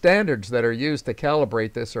 3 standards that are used to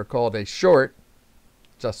calibrate this are called a short,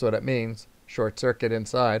 just what it means, short circuit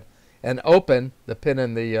inside, and open, the pin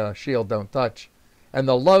and the shield don't touch, and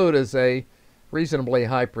the load is a reasonably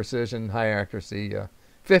high precision, high accuracy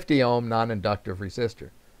 50 ohm non-inductive resistor.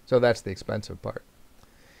 So that's the expensive part.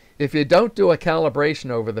 If you don't do a calibration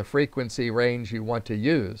over the frequency range you want to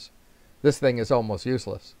use, this thing is almost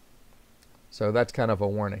useless. So that's kind of a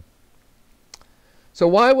warning. So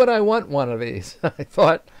why would I want one of these? I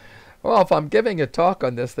thought, well, if I'm giving a talk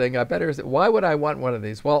on this thing, why would I want one of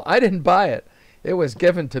these? Well, I didn't buy it. It was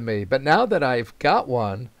given to me. But now that I've got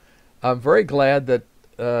one, I'm very glad that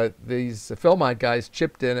these Philmont guys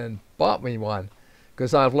chipped in and bought me one,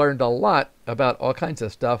 because I've learned a lot about all kinds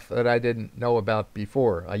of stuff that I didn't know about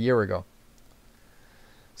before, a year ago.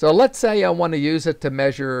 So let's say I want to use it to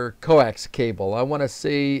measure coax cable. I want to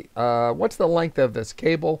see what's the length of this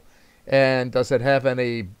cable, and does it have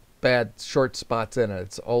any bad short spots in it?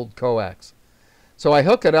 It's old coax. So I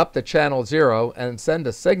hook it up to channel 0 and send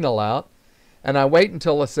a signal out, and I wait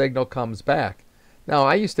until a signal comes back. Now,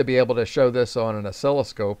 I used to be able to show this on an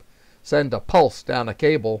oscilloscope, send a pulse down a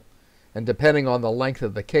cable, and depending on the length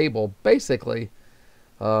of the cable, basically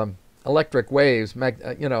electric waves, an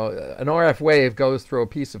RF wave goes through a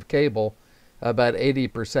piece of cable about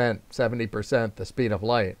 80%, 70% the speed of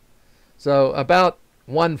light. So about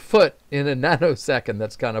 1 foot in a nanosecond.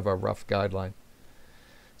 That's kind of a rough guideline.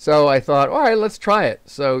 So I thought, all right, let's try it.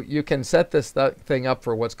 So you can set this thing up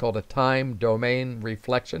for what's called a time domain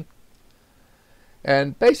reflection.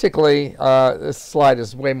 And basically, this slide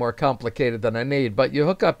is way more complicated than I need, but you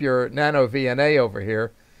hook up your nano VNA over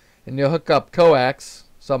here, and you hook up coax,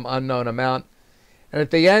 some unknown amount, and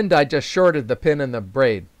at the end I just shorted the pin in the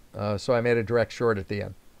braid, so I made a direct short at the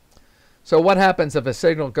end. So what happens if a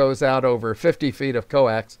signal goes out over 50 feet of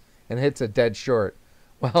coax and hits a dead short?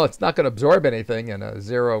 Well, it's not going to absorb anything in a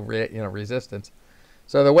zero resistance.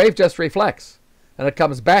 So the wave just reflects, and it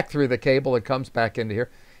comes back through the cable, it comes back into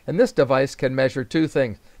here. And this device can measure 2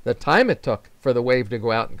 things: the time it took for the wave to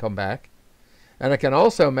go out and come back, and it can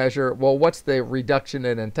also measure, well, what's the reduction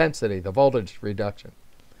in intensity, the voltage reduction.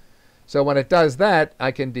 So when it does that, I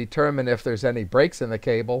can determine if there's any breaks in the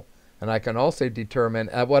cable, and I can also determine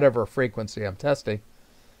at whatever frequency I'm testing,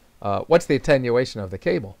 what's the attenuation of the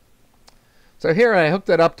cable. So here I hooked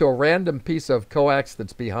it up to a random piece of coax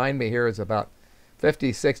that's behind me. Here is about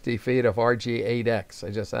 50, 60 feet of RG8X. I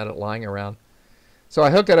just had it lying around. So I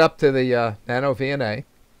hook it up to the Nano VNA,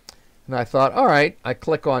 and I thought, all right, I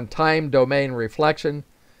click on time domain reflection,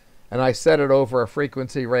 and I set it over a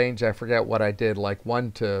frequency range. I forget what I did, like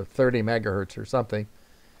 1 to 30 megahertz or something.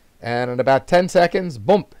 And in about 10 seconds,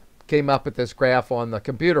 boom, came up with this graph on the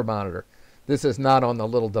computer monitor. This is not on the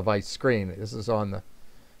little device screen. This is on the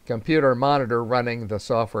computer monitor running the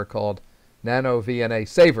software called Nano VNA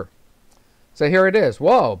Saver. So here it is.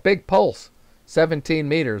 Whoa, big pulse, 17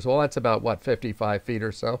 meters. Well, that's about, what, 55 feet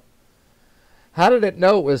or so. How did it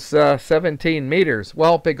know it was 17 meters?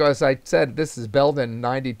 Well, because I said this is Belden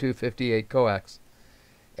 9258 coax.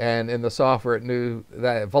 And in the software, it knew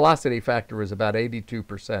that velocity factor was about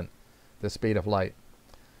 82%, the speed of light.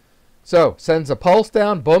 So, sends a pulse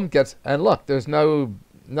down, boom, gets, and look, there's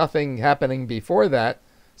nothing happening before that,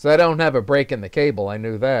 so I don't have a break in the cable. I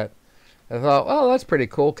knew that. I thought, oh, that's pretty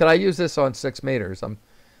cool. Could I use this on 6 meters? I'm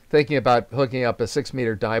thinking about hooking up a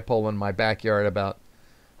 6-meter dipole in my backyard about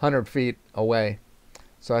 100 feet away.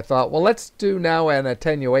 So I thought, well, let's do now an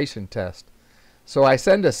attenuation test. So I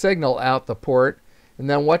send a signal out the port, and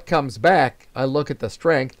then what comes back, I look at the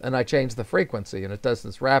strength, and I change the frequency. And it does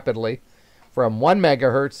this rapidly from 1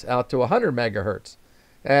 megahertz out to 100 megahertz.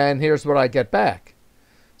 And here's what I get back.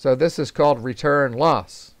 So this is called return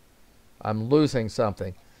loss. I'm losing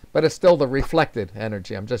something. But it's still the reflected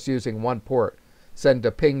energy. I'm just using one port. Send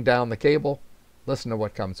a ping down the cable. Listen to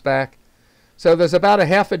what comes back. So there's about a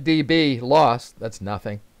half a dB loss. That's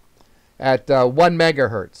nothing. At 1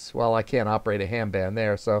 megahertz. Well, I can't operate a ham band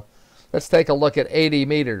there, so let's take a look at 80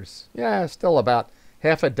 meters. Yeah, still about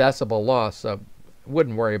half a decibel loss, so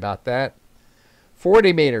wouldn't worry about that.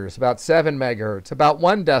 40 meters, about 7 megahertz, about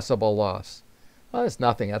 1 decibel loss. Well, that's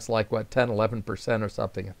nothing. That's like, what, 10, 11% or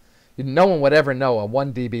something. No one would ever know a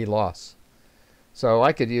 1 dB loss. So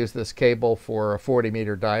I could use this cable for a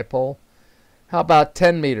 40-meter dipole. How about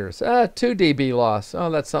 10 meters? 2 dB loss. Oh,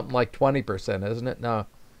 that's something like 20%, isn't it? No.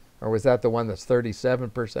 Or was that the one that's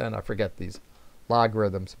 37%? I forget these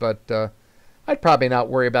logarithms. But I'd probably not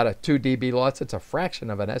worry about a 2 dB loss. It's a fraction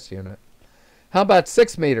of an S unit. How about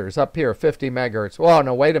 6 meters up here, 50 megahertz? Oh,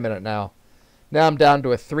 no, wait a minute now. Now I'm down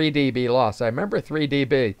to a 3 dB loss. I remember 3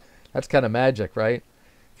 dB. That's kind of magic, right?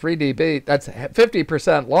 3 dB, that's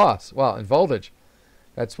 50% loss. Well, in voltage.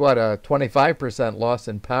 That's what, a 25% loss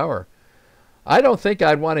in power. I don't think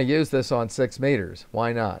I'd want to use this on 6 meters.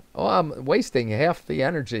 Why not? Oh, I'm wasting half the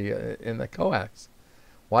energy in the coax.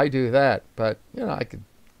 Why do that? But, you know, I could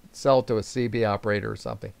sell it to a CB operator or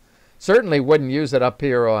something. Certainly wouldn't use it up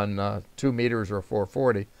here on 2 meters or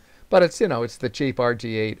 440. But it's, you know, it's the cheap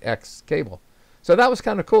RG8X cable. So that was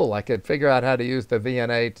kind of cool. I could figure out how to use the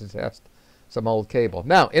VNA to test some old cable.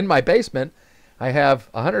 Now, in my basement, I have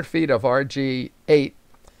 100 feet of RG8,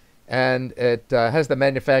 and it has the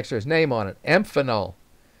manufacturer's name on it, Amphenol.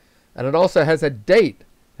 And it also has a date,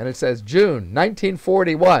 and it says June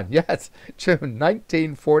 1941. Yes, June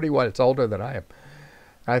 1941. It's older than I am.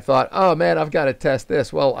 I thought, oh, man, I've got to test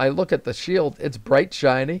this. Well, I look at the shield. It's bright,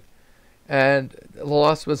 shiny, and the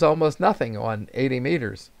loss was almost nothing on 80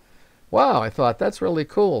 meters. Wow, I thought, that's really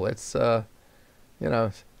cool. It's, you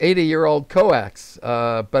know, 80-year-old coax,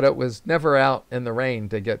 but it was never out in the rain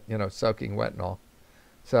to get, you know, soaking wet and all.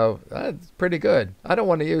 So that's pretty good. I don't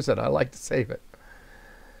want to use it. I like to save it.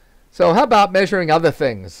 So how about measuring other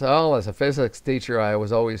things? Well, as a physics teacher, I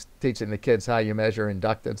was always teaching the kids how you measure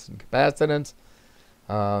inductance and capacitance.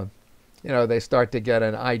 You know, they start to get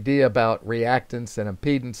an idea about reactance and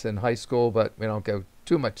impedance in high school, but we don't go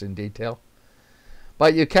too much in detail.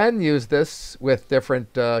 But you can use this with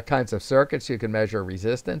different kinds of circuits. You can measure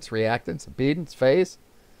resistance, reactance, impedance, phase,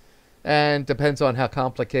 and depends on how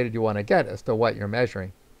complicated you want to get as to what you're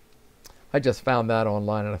measuring. I just found that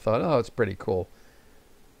online and I thought, oh, it's pretty cool.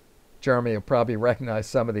 Jeremy will probably recognize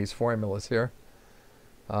some of these formulas here.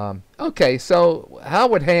 Okay, so how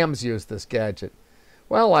would hams use this gadget?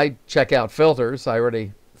 Well, I check out filters. I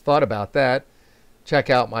already thought about that. Check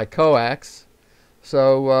out my coax.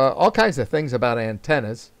 So all kinds of things about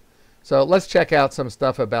antennas. So let's check out some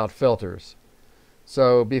stuff about filters.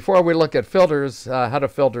 So before we look at filters, how do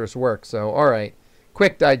filters work? So all right,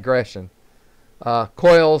 quick digression.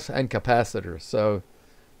 Coils and capacitors. So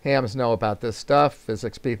hams know about this stuff.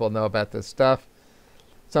 Physics people know about this stuff.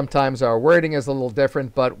 Sometimes our wording is a little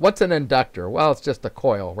different, but what's an inductor? Well, it's just a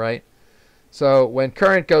coil, right? So when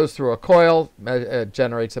current goes through a coil, it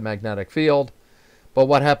generates a magnetic field. But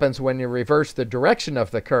what happens when you reverse the direction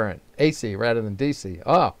of the current, AC rather than DC?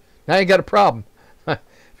 Oh, now you got a problem. If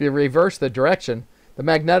you reverse the direction, the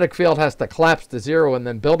magnetic field has to collapse to zero and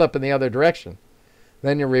then build up in the other direction.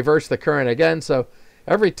 Then you reverse the current again. So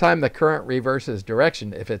every time the current reverses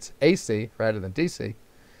direction, if it's AC rather than DC,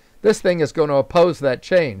 this thing is going to oppose that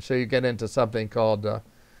change. So you get into something called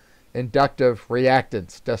inductive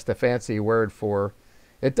reactance, just a fancy word for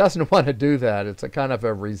it doesn't want to do that. It's a kind of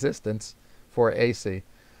a resistance for AC.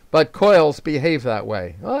 But coils behave that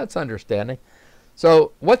way. Well, that's understanding.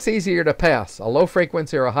 So what's easier to pass, a low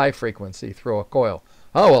frequency or a high frequency through a coil?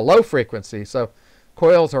 Oh, a low frequency. So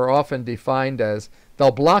coils are often defined as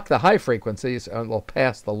they'll block the high frequencies and they'll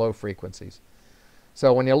pass the low frequencies.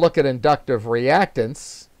 So when you look at inductive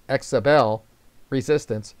reactance, X sub L,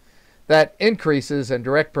 resistance, that increases in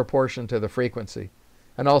direct proportion to the frequency.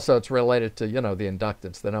 And also it's related to, the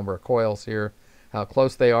inductance, the number of coils here, how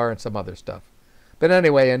close they are, and some other stuff. But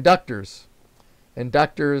anyway, inductors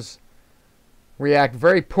react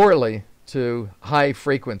very poorly to high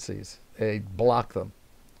frequencies. They block them.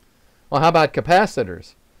 Well, how about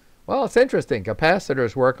capacitors? Well, it's interesting.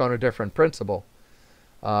 Capacitors work on a different principle.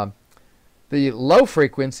 The low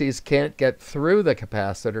frequencies can't get through the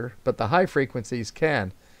capacitor, but the high frequencies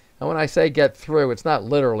can. And when I say get through, it's not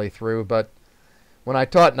literally through, but when I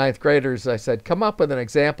taught ninth graders, I said, come up with an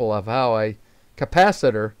example of how a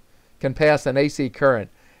capacitor can pass an AC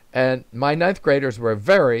current. And my ninth graders were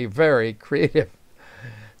very, very creative.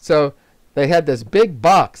 So they had this big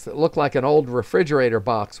box that looked like an old refrigerator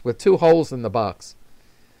box with 2 holes in the box.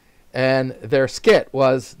 And their skit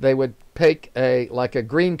was they would take like a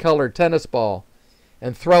green colored tennis ball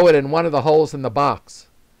and throw it in one of the holes in the box.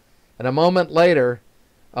 And a moment later,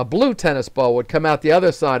 a blue tennis ball would come out the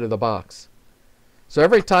other side of the box. So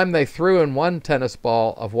every time they threw in one tennis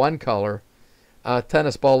ball of one color, a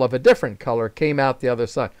tennis ball of a different color came out the other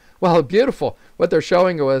side. Well, beautiful. What they're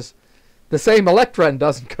showing was the same electron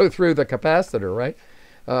doesn't go through the capacitor, right?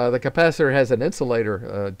 The capacitor has an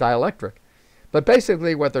insulator, dielectric. But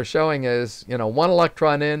basically what they're showing is, one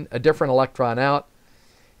electron in, a different electron out.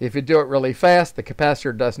 If you do it really fast, the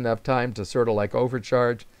capacitor doesn't have time to sort of like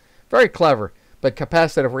overcharge. Very clever. But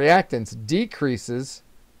capacitive reactance decreases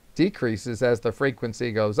as the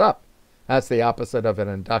frequency goes up. That's the opposite of an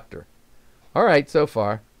inductor. All right, so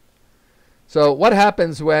far. So what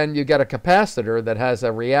happens when you get a capacitor that has a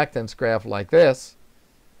reactance graph like this,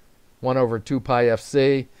 1 over 2 pi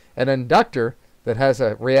fc, an inductor that has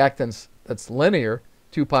a reactance that's linear,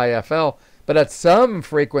 2 pi fl, but at some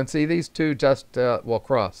frequency, these two just will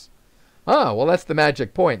cross. Ah, well, that's the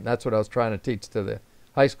magic point. That's what I was trying to teach to the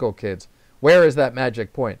high school kids. Where is that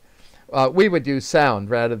magic point? We would use sound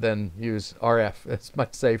rather than use RF. It's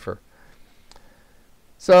much safer.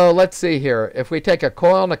 So let's see here. If we take a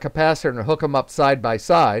coil and a capacitor and hook them up side by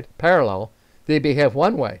side, parallel, they behave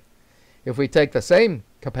one way. If we take the same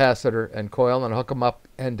capacitor and coil and hook them up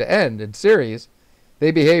end to end in series,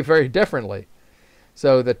 they behave very differently.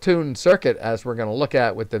 So the tuned circuit, as we're going to look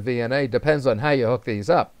at with the VNA, depends on how you hook these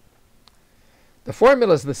up. The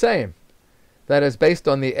formula is the same. That is based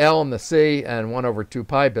on the L and the C and 1 over 2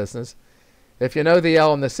 pi business. If you know the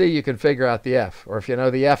L and the C, you can figure out the F. Or if you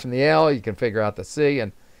know the F and the L, you can figure out the C.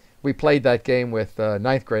 And we played that game with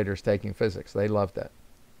ninth graders taking physics. They loved that.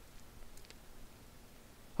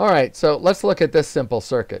 All right, so let's look at this simple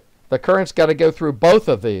circuit. The current's got to go through both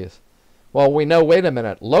of these. Well, we know, wait a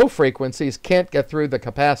minute, low frequencies can't get through the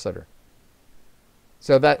capacitor.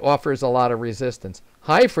 So that offers a lot of resistance.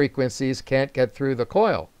 High frequencies can't get through the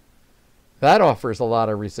coil. That offers a lot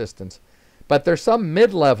of resistance. But there's some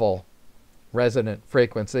mid-level resonant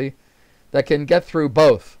frequency that can get through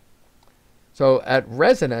both. So at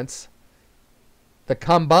resonance, the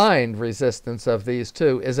combined resistance of these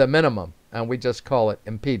two is a minimum, and we just call it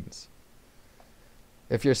impedance.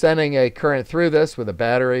 If you're sending a current through this with a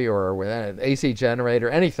battery or with an AC generator,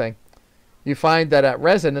 anything, you find that at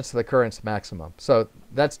resonance the current's maximum. So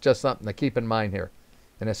that's just something to keep in mind here.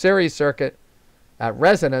 In a series circuit, at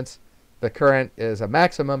resonance, the current is a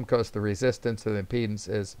maximum because the resistance to the impedance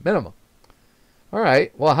is minimum. All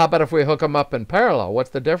right, well, how about if we hook them up in parallel? What's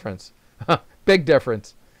the difference? Big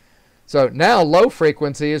difference. So now low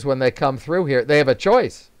frequencies, when they come through here, they have a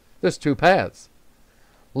choice. There's 2 paths.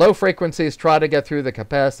 Low frequencies try to get through the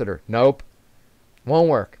capacitor. Nope, won't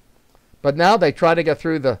work. But now they try to get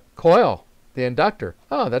through the coil, the inductor.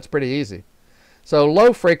 Oh, that's pretty easy. So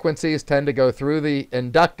low frequencies tend to go through the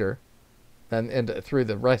inductor and through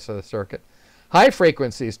the rest of the circuit. High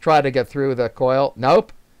frequencies try to get through the coil.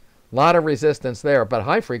 Nope, a lot of resistance there, but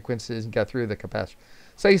high frequencies get through the capacitor.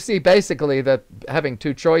 So you see basically that having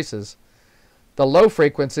 2 choices, the low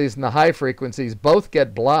frequencies and the high frequencies both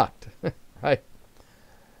get blocked, right?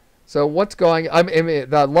 So what's going on? I mean,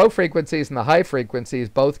 the low frequencies and the high frequencies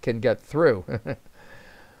both can get through.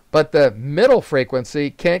 But the middle frequency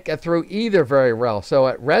can't get through either very well. So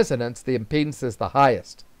at resonance, the impedance is the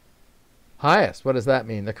highest. Highest, what does that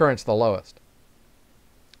mean? The current's the lowest.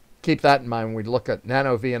 keep that in mind when we look at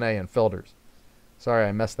nano VNA and filters. Sorry,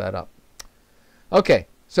 I messed that up. Okay,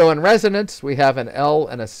 so in resonance, we have an L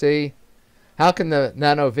and a C. How can the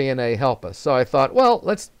nano VNA help us? So I thought, well,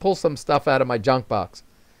 let's pull some stuff out of my junk box.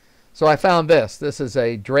 So I found this. This is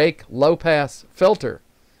a Drake low-pass filter.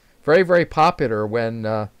 Very, very popular when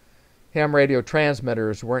ham radio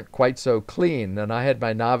transmitters weren't quite so clean. And I had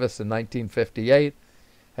my Novice in 1958.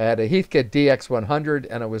 I had a Heathkit DX100,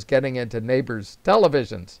 and it was getting into neighbors'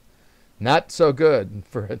 televisions. Not so good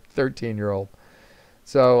for a 13-year-old.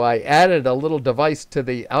 So I added a little device to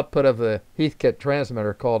the output of the Heathkit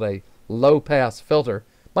transmitter called a low-pass filter.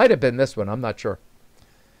 Might have been this one, I'm not sure.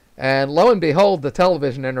 And lo and behold, the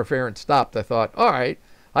television interference stopped. I thought, all right,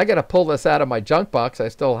 I got to pull this out of my junk box. I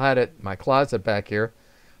still had it in my closet back here.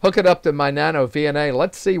 Hook it up to my nano VNA.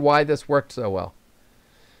 Let's see why this worked so well.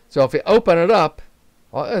 So if you open it up,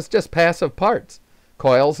 well, it's just passive parts.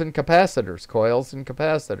 Coils and capacitors, coils and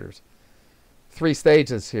capacitors. 3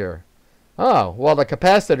 stages here. Oh, well, the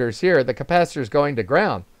capacitor's here. The capacitor's going to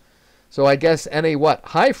ground. So I guess any,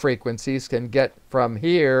 high frequencies can get from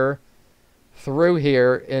here through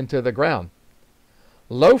here into the ground.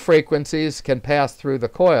 Low frequencies can pass through the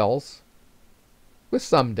coils with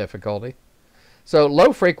some difficulty. So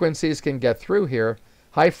low frequencies can get through here.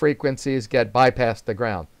 High frequencies get bypassed the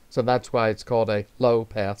ground. So that's why it's called a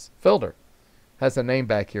low-pass filter. Has a name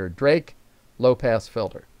back here, Drake low-pass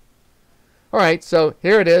filter. All right, so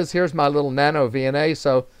here it is. Here's my little nano VNA.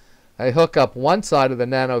 So I hook up one side of the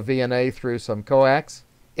nano VNA through some coax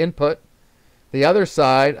input. The other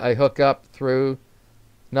side I hook up through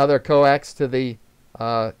another coax to the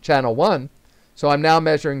channel 1. So I'm now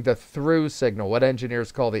measuring the through signal, what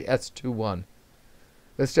engineers call the S21.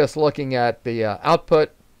 It's just looking at the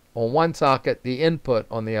output on one socket, the input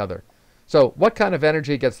on the other. So what kind of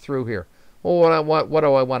energy gets through here? Well, what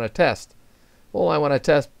do I want to test? Well, I want to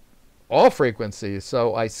test all frequencies.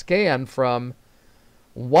 So I scan from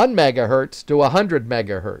 1 megahertz to 100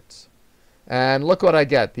 megahertz. And look what I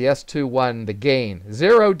get, the S21, the gain,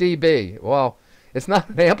 0 dB. Well, it's not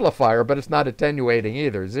an amplifier, but it's not attenuating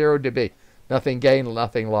either, 0 dB. Nothing gained,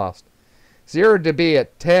 nothing lost. 0 dB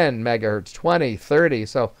at 10 megahertz, 20, 30.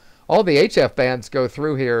 So all the HF bands go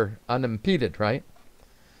through here unimpeded, right?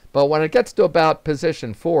 But when it gets to about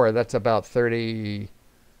position 4, that's about 35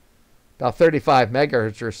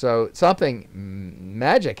 megahertz or so, something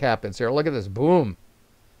magic happens here. Look at this, boom.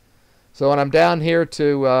 So when I'm down here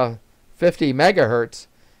to 50 megahertz,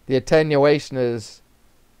 the attenuation is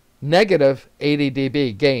negative 80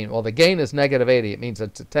 dB gain. Well, the gain is negative 80. It means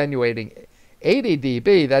it's attenuating 80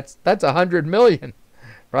 dB. That's 100 million,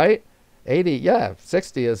 right? 80, yeah,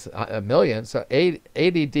 60 is a million. So 80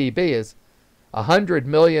 dB is 100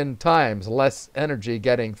 million times less energy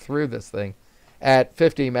getting through this thing at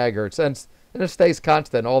 50 megahertz. And it stays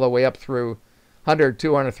constant all the way up through 100,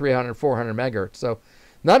 200, 300, 400 megahertz. So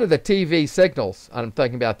none of the TV signals, I'm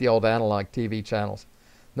talking about the old analog TV channels,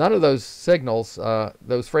 none of those signals,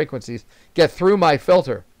 those frequencies, get through my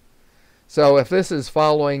filter. So if this is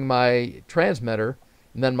following my transmitter,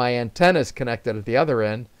 and then my antenna is connected at the other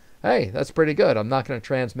end, hey, that's pretty good. I'm not going to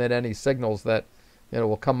transmit any signals that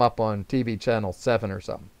will come up on TV channel 7 or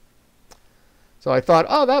something. So I thought,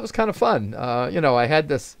 oh, that was kind of fun. I had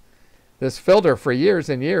this filter for years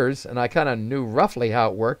and years, and I kind of knew roughly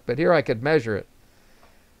how it worked, but here I could measure it.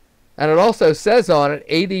 And it also says on it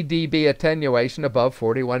 80 dB attenuation above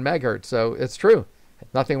 41 megahertz. So it's true.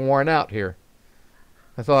 Nothing worn out here.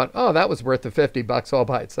 I thought, oh, that was worth the $50 all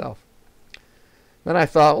by itself. Then I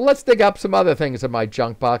thought, well, let's dig up some other things in my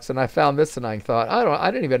junk box. And I found this and I thought,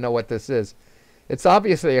 I didn't even know what this is. It's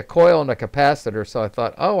obviously a coil and a capacitor. So I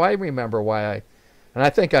thought, oh, I remember why and I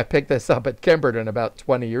think I picked this up at Kimberton about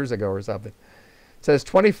 20 years ago or something. It says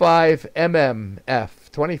 25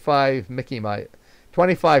 mmF, 25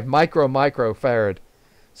 microfarad.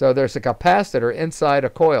 So there's a capacitor inside a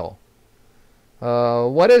coil.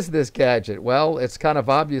 What is this gadget? Well, it's kind of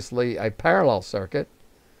obviously a parallel circuit.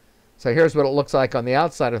 So here's what it looks like on the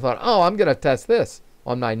outside. I thought, oh, I'm going to test this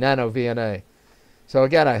on my nano VNA. So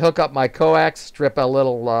again, I hook up my coax, strip a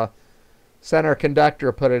little center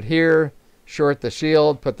conductor, put it here, short the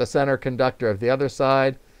shield, put the center conductor of the other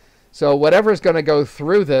side. So whatever's going to go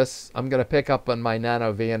through this, I'm going to pick up on my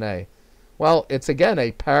nano VNA. Well, it's again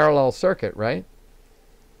a parallel circuit, right?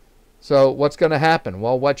 So what's going to happen?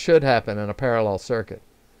 Well, what should happen in a parallel circuit?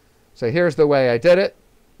 So here's the way I did it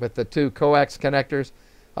with the two coax connectors.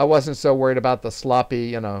 I wasn't so worried about the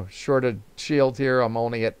sloppy, shorted shield here. I'm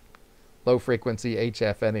only at low frequency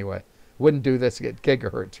HF anyway. Wouldn't do this at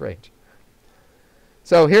gigahertz range.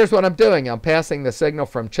 So here's what I'm doing. I'm passing the signal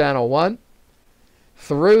from channel 1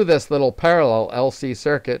 through this little parallel LC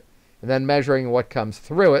circuit and then measuring what comes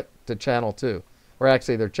through it to channel 2. Or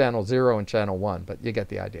actually, they're channel 0 and channel 1, but you get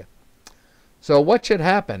the idea. So what should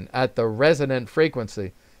happen at the resonant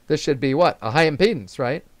frequency? This should be what? A high impedance,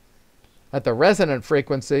 right? At the resonant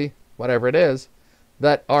frequency, whatever it is,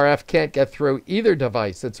 that RF can't get through either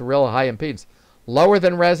device. It's a real high impedance. Lower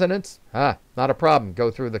than resonance, not a problem.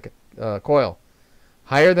 Go through the coil.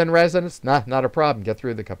 Higher than resonance, not a problem. Get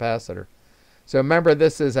through the capacitor. So remember,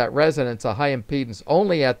 this is at resonance, a high impedance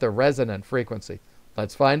only at the resonant frequency.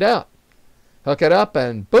 Let's find out. Hook it up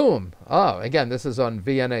and boom. Oh, again, this is on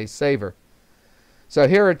VNA Saver. So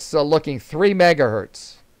here it's looking 3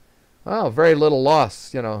 megahertz. Oh, very little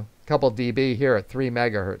loss, you know, a couple dB here at 3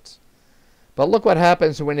 megahertz. But look what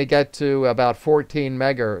happens when you get to about 14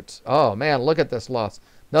 megahertz. Oh, man, look at this loss.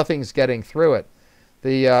 Nothing's getting through it.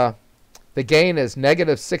 The gain is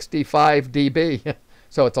negative 65 dB,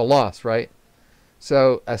 so it's a loss, right?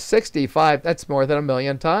 So a 65, that's more than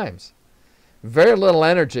 1,000,000 times. Very little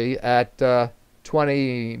energy at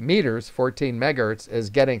 20 meters, 14 megahertz, is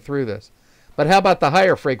getting through this. But how about the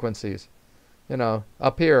higher frequencies? You know,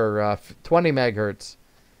 up here, 20 megahertz,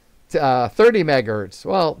 30 megahertz.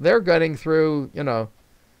 Well, they're getting through, you know,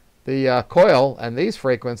 the coil, and these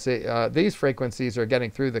frequencies are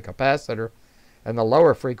getting through the capacitor, and the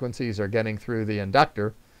lower frequencies are getting through the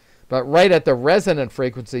inductor. But right at the resonant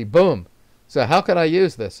frequency, boom. So how can I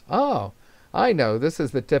use this? Oh, I know. This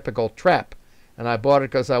is the typical trap. And I bought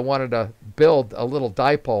it because I wanted to build a little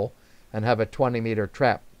dipole and have a 20-meter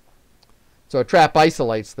trap. So a trap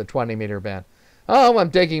isolates the 20-meter band. Oh, I'm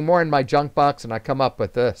digging more in my junk box, and I come up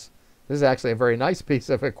with this. This is actually a very nice piece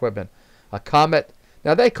of equipment. A Comet.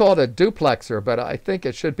 Now, they call it a duplexer, but I think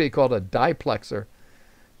it should be called a diplexer.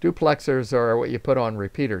 Duplexers are what you put on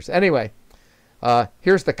repeaters. Anyway,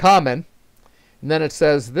 here's the common. And then it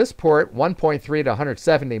says this port, 1.3 to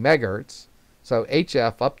 170 megahertz. So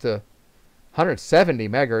HF up to 170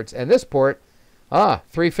 megahertz. And this port,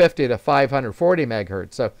 350 to 540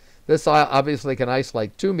 megahertz. So this obviously can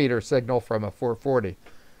isolate 2-meter signal from a 440.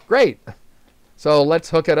 Great. So let's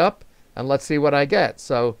hook it up and let's see what I get.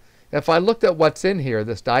 So if I looked at what's in here,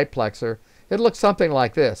 this diplexer, it looks something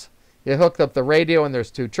like this. You hooked up the radio and there's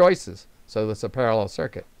 2 choices. So it's a parallel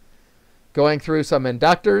circuit. Going through some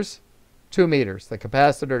inductors, 2 meters. The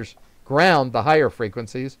capacitors ground the higher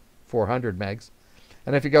frequencies, 400 megs.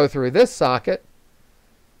 And if you go through this socket,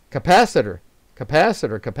 capacitor,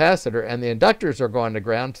 capacitor, and the inductors are going to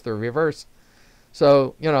ground to the reverse.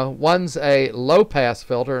 So, you know, one's a low-pass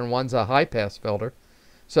filter and one's a high-pass filter.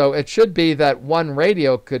 So it should be that one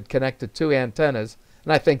radio could connect to 2 antennas,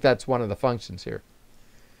 and I think that's one of the functions here.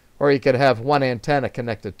 Or you could have one antenna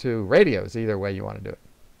connected to radios, either way you want to do it.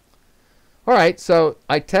 All right, so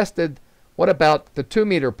I tested, what about the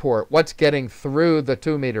 2-meter port? What's getting through the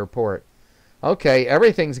 2-meter port? Okay,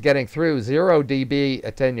 everything's getting through, 0 dB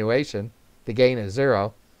attenuation. The gain is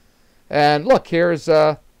 0. And look, here's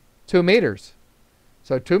 2 meters.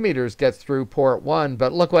 So 2 meters gets through port 1,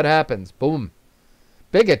 but look what happens. Boom.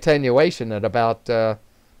 Big attenuation at about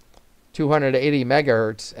 280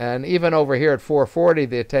 megahertz. And even over here at 440,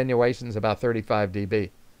 the attenuation is about 35 dB.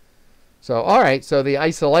 So, all right, so the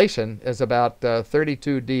isolation is about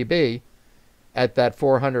 32 dB at that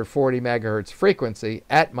 440 megahertz frequency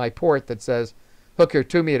at my port that says hook your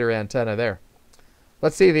 2-meter antenna there.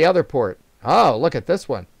 Let's see the other port. Oh, look at this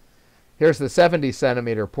one. Here's the 70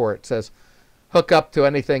 centimeter port. It says hook up to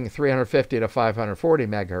anything 350 to 540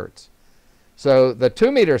 megahertz. So the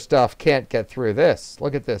 2-meter stuff can't get through this.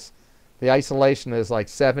 Look at this. The isolation is like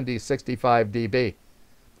 70, 65 dB.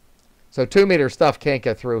 So 2-meter stuff can't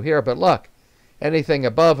get through here, but look, anything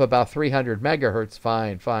above about 300 megahertz,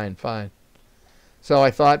 fine, fine, fine. So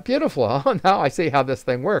I thought, beautiful. Oh, now I see how this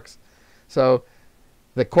thing works. So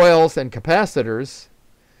the coils and capacitors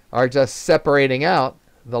are just separating out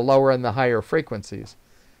the lower and the higher frequencies.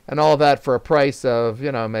 And all that for a price of,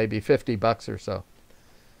 you know, maybe 50 bucks or so.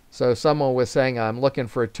 So someone was saying, I'm looking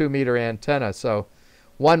for a 2-meter antenna. So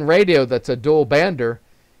one radio that's a dual bander,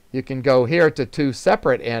 you can go here to 2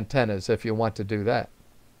 separate antennas if you want to do that.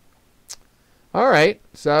 All right,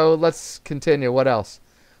 so let's continue. What else?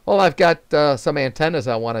 Well, I've got some antennas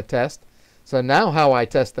I want to test. So now how I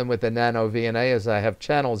test them with the Nano VNA is I have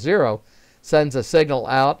channel 0 sends a signal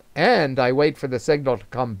out, and I wait for the signal to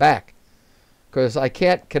come back because I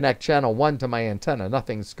can't connect channel 1 to my antenna.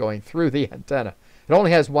 Nothing's going through the antenna. It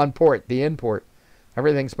only has one port, the in port.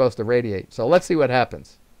 Everything's supposed to radiate. So let's see what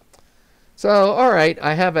happens. So, all right,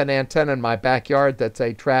 I have an antenna in my backyard that's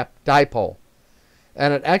a trap dipole.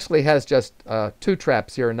 And it actually has just 2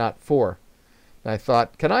 traps here, not 4. And I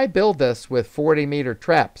thought, can I build this with 40-meter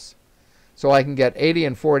traps so I can get 80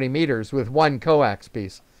 and 40 meters with one coax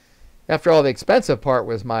piece? After all, the expensive part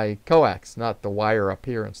was my coax, not the wire up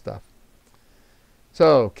here and stuff.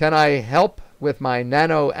 So, can I help with my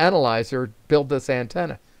nano analyzer build this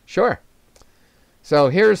antenna? Sure. So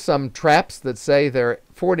here's some traps that say they're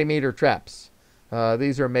 40-meter traps.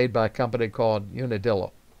 These are made by a company called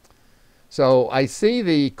Unidillo. So I see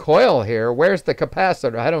the coil here. Where's the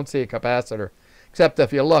capacitor? I don't see a capacitor, except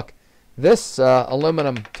if you look, this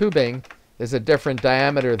aluminum tubing is a different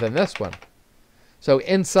diameter than this one. So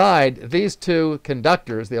inside, these two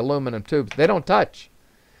conductors, the aluminum tubes, they don't touch.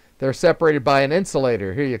 They're separated by an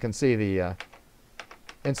insulator. Here you can see the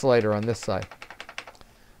insulator on this side.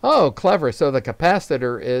 Oh, clever. So the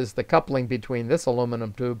capacitor is the coupling between this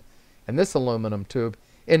aluminum tube and this aluminum tube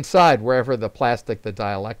inside wherever the plastic, the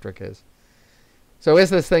dielectric is. So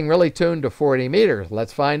is this thing really tuned to 40 meters?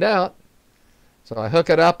 Let's find out. So I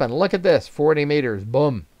hook it up and look at this, 40 meters,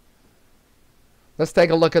 boom. Let's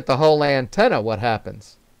take a look at the whole antenna, what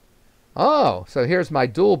happens. Oh, so here's my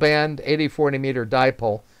dual band 80-40 meter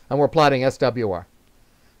dipole, and we're plotting SWR.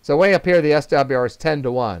 So way up here, the SWR is 10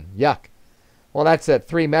 to 1. Yuck. Well, that's at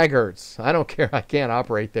 3 megahertz. I don't care. I can't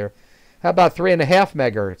operate there. How about 3.5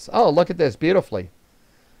 megahertz? Oh, look at this beautifully.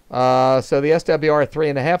 So the SWR at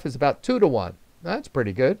 3.5 is about 2 to 1. That's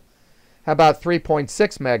pretty good. How about 3.6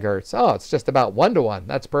 megahertz? Oh, it's just about 1 to 1.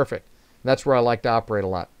 That's perfect. That's where I like to operate a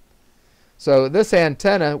lot. So this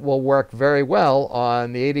antenna will work very well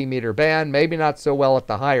on the 80-meter band, maybe not so well at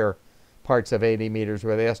the higher parts of 80 meters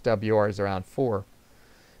where the SWR is around 4.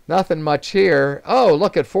 Nothing much here. Oh,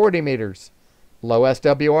 look at 40 meters. Low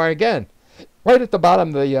SWR again. Right at the bottom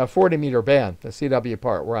of the 40-meter band, the CW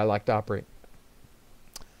part where I like to operate.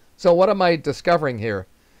 So what am I discovering here?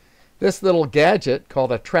 This little gadget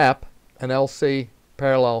called a trap, an LC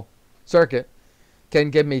parallel circuit, can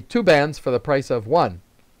give me 2 bands for the price of 1.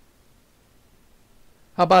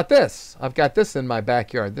 How about this? I've got this in my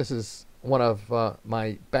backyard. This is one of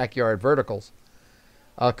my backyard verticals.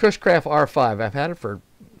 Cushcraft R5. I've had it for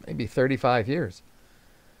maybe 35 years.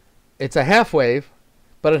 It's a half wave,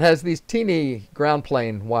 but it has these teeny ground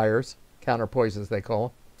plane wires, counterpoise as they call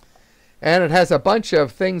them. And it has a bunch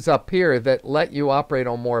of things up here that let you operate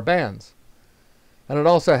on more bands. And it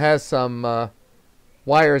also has some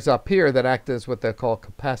wires up here that act as what they call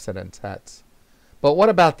capacitance hats. But what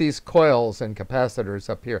about these coils and capacitors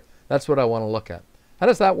up here? That's what I want to look at. How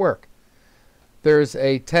does that work? There's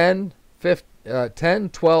a 10,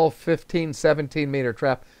 12, 15, 17 meter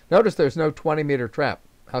trap. Notice there's no 20 meter trap.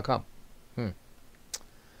 How come?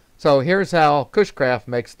 So here's how Cushcraft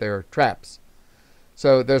makes their traps.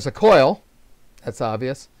 So there's a coil, that's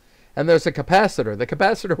obvious, and there's a capacitor. The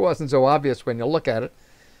capacitor wasn't so obvious when you look at it,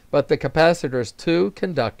 but the capacitor is 2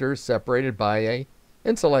 conductors separated by a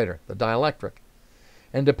insulator, the dielectric.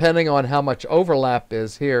 And depending on how much overlap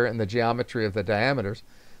is here in the geometry of the diameters,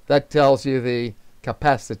 that tells you the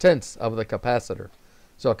capacitance of the capacitor.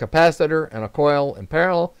 So a capacitor and a coil in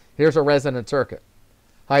parallel, here's a resonant circuit.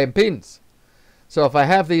 High impedance. So if I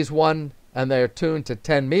have these one and they're tuned to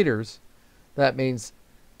 10 meters, that means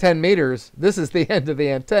 10 meters, this is the end of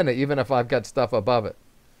the antenna, even if I've got stuff above it.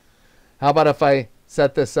 How about if I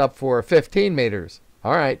set this up for 15 meters?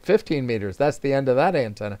 All right, 15 meters, that's the end of that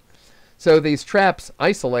antenna. So these traps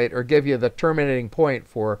isolate or give you the terminating point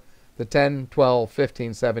for the 10, 12,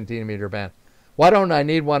 15, 17 meter band. Why don't I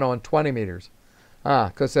need one on 20 meters?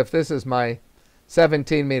 Because if this is my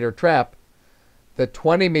 17 meter trap, the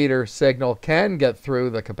 20 meter signal can get through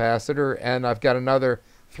the capacitor, and I've got another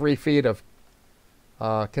 3 feet of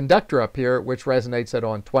conductor up here which resonates it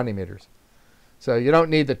on 20 meters. So you don't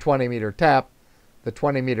need the 20 meter tap. The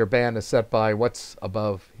 20 meter band is set by what's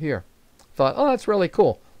above here. Thought, oh, that's really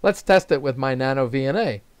cool. Let's test it with my nano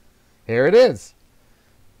VNA. Here it is.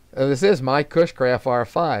 This is my Cushcraft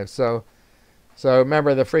R5. So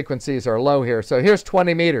remember the frequencies are low here. So here's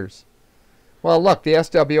 20 meters. Well, look, the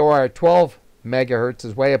SWR at 12 megahertz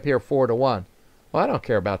is way up here 4 to 1. Well, I don't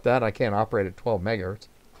care about that. I can't operate at 12 megahertz.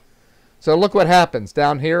 So look what happens.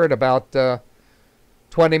 Down here at about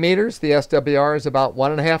 20 meters, the SWR is about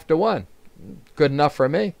 1.5 to 1. Good enough for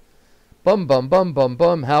me. Boom, boom, boom, boom,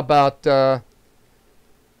 boom. How about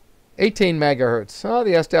 18 megahertz? Oh,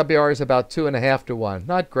 the SWR is about 2.5 to 1.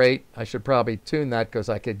 Not great. I should probably tune that because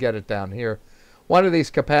I could get it down here. One of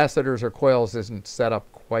these capacitors or coils isn't set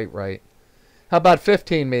up quite right. How about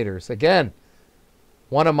 15 meters? Again,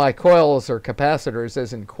 one of my coils or capacitors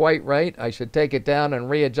isn't quite right. I should take it down and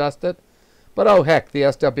readjust it. But oh heck, the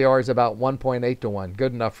SWR is about 1.8 to 1.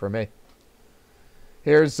 Good enough for me.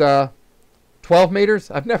 Here's 12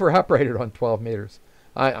 meters. I've never operated on 12 meters.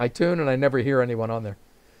 I tune and I never hear anyone on there.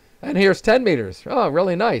 And here's 10 meters. Oh,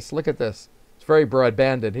 really nice. Look at this. It's very broad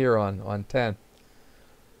banded here on 10.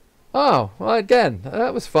 Oh, well, again,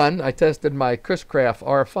 that was fun. I tested my Cushcraft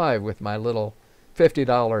R5 with my little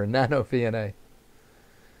 $50 nano VNA.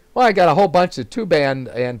 Well, I got a whole bunch of 2-band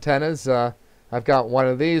antennas. I've got one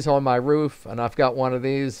of these on my roof, and I've got one of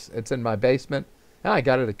these. It's in my basement. I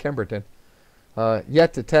got it at Kimberton.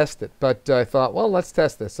 Yet to test it, but I thought, well, let's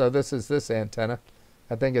test this. So this is this antenna.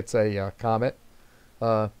 I think it's a Comet.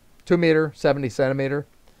 2 meter, 70 centimeter.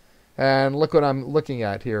 And look what I'm looking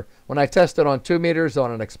at here. When I test it on 2 meters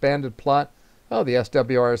on an expanded plot, oh, the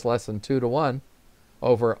SWR is less than 2 to 1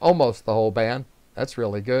 over almost the whole band. That's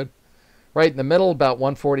really good. Right in the middle, about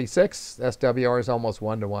 146, SWR is almost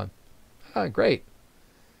 1 to 1. Ah, great.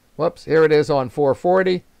 Whoops, here it is on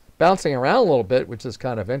 440, bouncing around a little bit, which is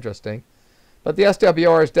kind of interesting. But the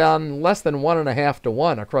SWR is down less than 1.5 to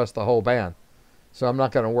 1 across the whole band. So I'm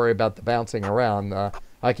not going to worry about the bouncing around.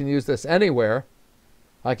 I can use this anywhere.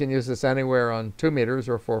 I can use this anywhere on 2 meters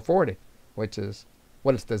or 440, which is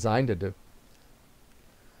what it's designed to do.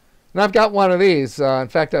 And I've got one of these. In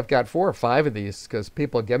fact, I've got 4 or 5 of these because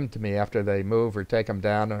people give them to me after they move or take them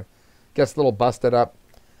down or gets a little busted up.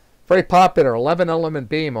 Very popular, 11-element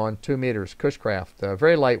beam on 2 meters, Cushcraft.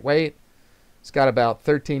 Very lightweight. It's got about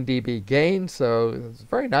 13 dB gain, so it's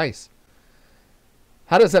very nice.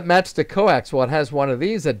 How does it match to coax? Well, it has one of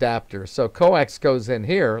these adapters. So coax goes in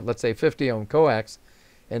here, let's say 50 ohm coax,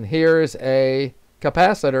 and here's a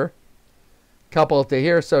capacitor coupled to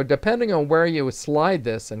here. So depending on where you slide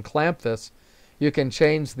this and clamp this, you can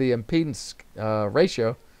change the impedance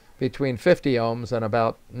ratio between 50 ohms and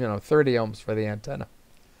about 30 ohms for the antenna.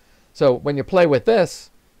 So when you play with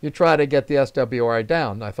this, you try to get the SWR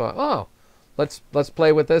down. I thought, oh, let's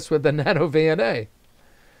play with this with the nano VNA.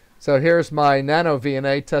 So here's my nano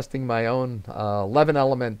VNA testing my own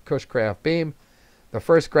 11-element Cushcraft beam. The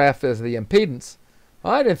first graph is the impedance.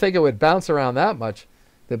 Well, I didn't think it would bounce around that much.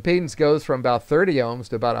 The impedance goes from about 30 ohms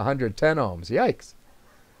to about 110 ohms. Yikes.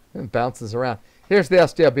 It bounces around. Here's the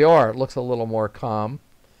SWR. It looks a little more calm.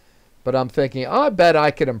 But I'm thinking, oh, I bet I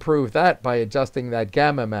could improve that by adjusting that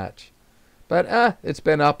gamma match. But it's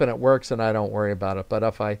been up and it works and I don't worry about it. But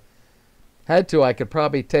if I had to, I could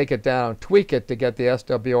probably take it down, tweak it to get the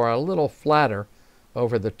SWR a little flatter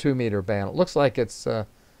over the 2 meter band. It looks like it's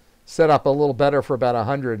set up a little better for about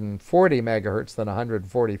 140 megahertz than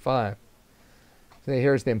 145. See,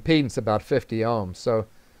 here's the impedance, about 50 ohms. So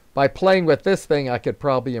by playing with this thing, I could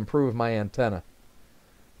probably improve my antenna.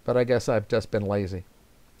 But I guess I've just been lazy.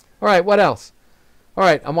 All right, what else? All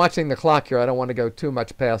right, I'm watching the clock here. I don't want to go too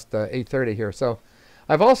much past 8:30 here. So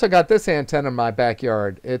I've also got this antenna in my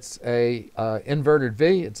backyard. It's a inverted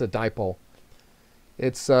V. It's a dipole.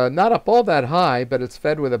 It's not up all that high, but it's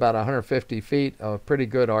fed with about 150 feet of pretty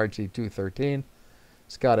good RG213.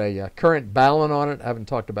 It's got a current balun on it. I haven't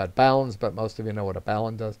talked about baluns, but most of you know what a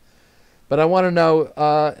balun does. But I want to know,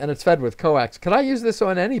 and it's fed with coax. Can I use this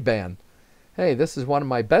on any band? Hey, this is one of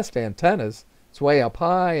my best antennas. It's way up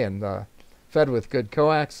high and fed with good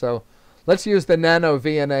coax. So let's use the nano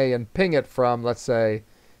VNA and ping it from, let's say,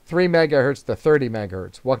 3 megahertz to 30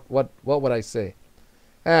 megahertz. What would I see?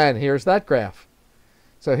 And here's that graph.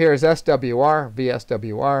 So here's SWR,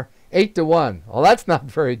 VSWR, 8 to 1. Well, that's not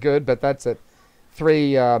very good, but that's at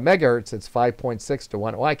 3 megahertz. It's 5.6 to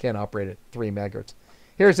 1. Well, I can't operate at 3 megahertz.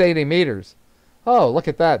 Here's 80 meters. Oh, look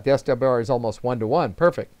at that. The SWR is almost 1 to 1.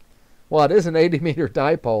 Perfect. Well, it is an 80 meter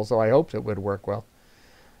dipole, so I hoped it would work well.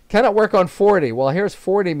 Can it work on 40? Well, here's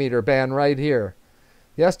 40 meter band right here.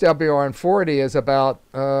 The SWR on 40 is about,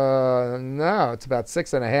 no, it's about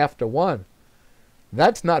 6.5 to 1.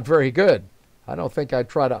 That's not very good. I don't think I'd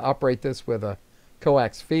try to operate this with a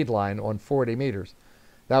coax feed line on 40 meters.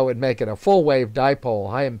 That would make it a full wave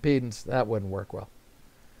dipole, high impedance. That wouldn't work well.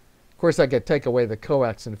 Of course, I could take away the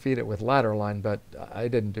coax and feed it with ladder line, but I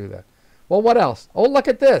didn't do that. Well, what else? Oh, look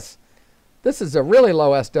at this. This is a really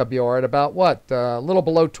low SWR at about what? A little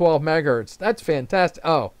below 12 megahertz. That's fantastic.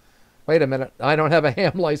 Oh, wait a minute. I don't have a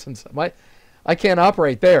ham license. I can't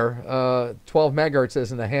operate there. 12 megahertz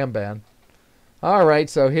isn't a ham band. All right,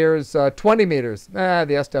 so here's 20 meters. The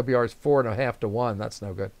SWR is 4.5 to 1. That's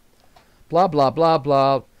no good. Blah, blah, blah,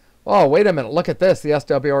 blah. Oh, wait a minute. Look at this. The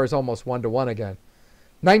SWR is almost 1 to 1 again.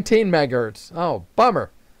 19 megahertz. Oh, bummer.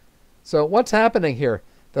 So what's happening here?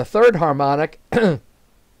 The third harmonic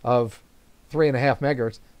of 3.5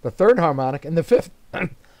 megahertz, the third harmonic and the fifth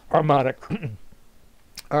harmonic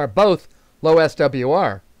are both low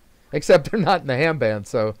SWR, except they're not in the ham band,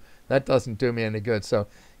 so that doesn't do me any good. So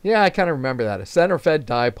yeah, I kind of remember that. A center-fed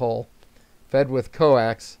dipole fed with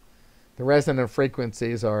coax. The resonant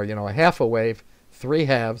frequencies are, a half a wave, 3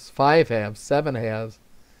 halves, 5 halves, 7 halves.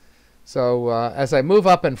 So as I move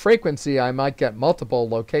up in frequency, I might get multiple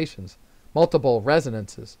locations, multiple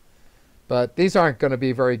resonances. But these aren't going to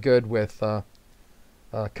be very good with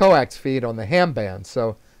coax feed on the ham band.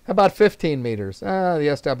 So about 15 meters. The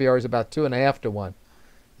SWR is about 2.5 to 1.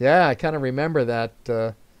 Yeah, I kind of remember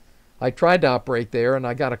that. I tried to operate there, and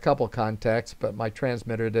I got a couple contacts, but my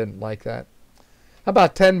transmitter didn't like that. How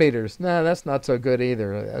about 10 meters? Nah, that's not so good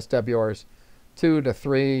either. SWR's 2 to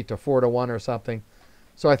 3 to 4 to 1 or something.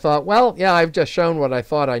 So I thought, well, yeah, I've just shown what I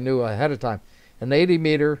thought I knew ahead of time. An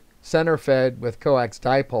 80-meter center fed with coax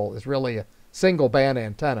dipole is really a single band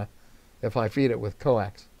antenna if I feed it with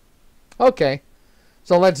coax. Okay,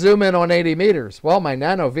 so let's zoom in on 80 meters. Well, my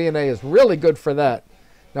nano VNA is really good for that.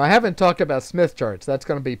 Now, I haven't talked about Smith charts. That's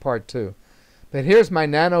going to be part 2. But here's my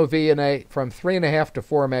nano VNA from 3.5 to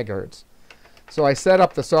 4 megahertz. So I set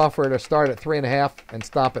up the software to start at 3.5 and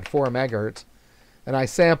stop at 4 megahertz. And I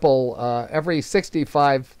sample every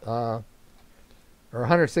 65 or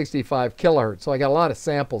 165 kilohertz. So I got a lot of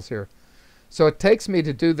samples here. So it takes me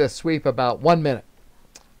to do this sweep about 1 minute.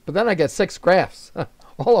 But then I get 6 graphs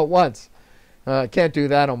all at once. I can't do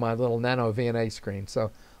that on my little nano VNA screen.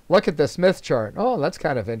 So look at the Smith chart. Oh, that's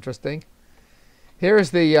kind of interesting.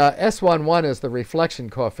 Here's the S11 is the reflection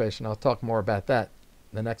coefficient. I'll talk more about that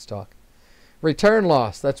in the next talk. Return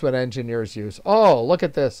loss, that's what engineers use. Oh, look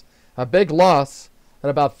at this. A big loss at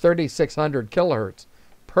about 3,600 kilohertz.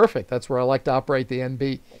 Perfect. That's where I like to operate the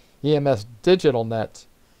NB EMS digital nets.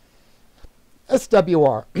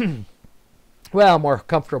 SWR. Well, I'm more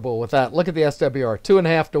comfortable with that. Look at the SWR.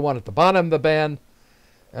 2.5 to 1 at the bottom of the band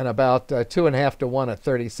and about 2.5 to 1 at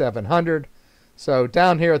 3,700. So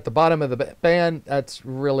down here at the bottom of the band, that's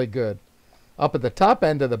really good. Up at the top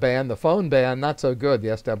end of the band, the phone band, not so good. The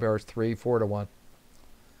SWR is 3, 4 to 1.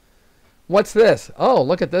 What's this? Oh,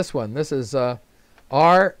 look at this one. This is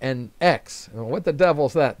R and X. What the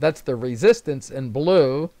devil's that? That's the resistance in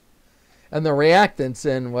blue and the reactance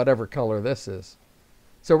in whatever color this is.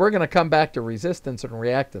 So we're going to come back to resistance and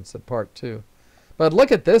reactance in part 2. But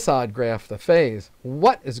look at this odd graph, the phase.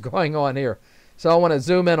 What is going on here? So I want to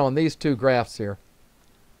zoom in on these 2 graphs here.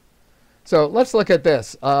 So let's look at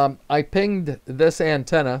this. I pinged this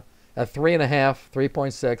antenna at 3.5,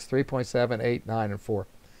 3.6, 3.7, 8, 9, and 4.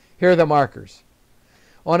 Here are the markers.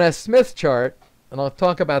 On a Smith chart, and I'll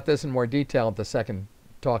talk about this in more detail at the second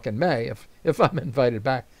talk in May if I'm invited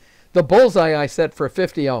back, the bullseye I set for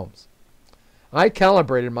 50 ohms. I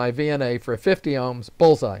calibrated my VNA for 50 ohms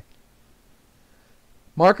bullseye.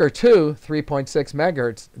 Marker 2, 3.6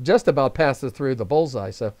 megahertz, just about passes through the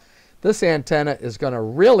bullseye. So this antenna is going to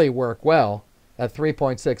really work well at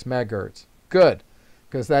 3.6 megahertz. Good,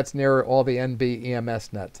 because that's near all the NB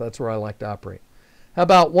EMS nets. That's where I like to operate. How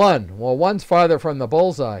about 1? Well, 1's farther from the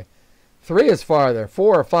bullseye. 3 is farther.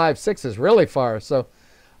 4, 5, 6 is really far. So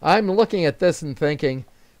I'm looking at this and thinking,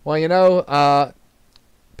 well, you know,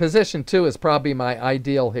 position 2 is probably my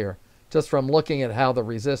ideal here, just from looking at how the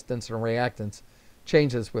resistance and reactance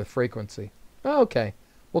changes with frequency. Okay,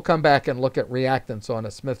 we'll come back and look at reactance on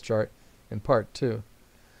a Smith chart in part 2.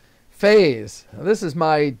 Phase. This is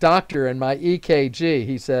my doctor in my EKG.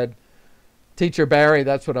 He said, Teacher Barry,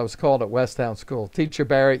 that's what I was called at Westtown School. Teacher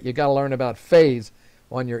Barry, you got to learn about phase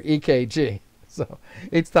on your EKG. So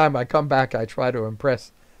each time I come back, I try to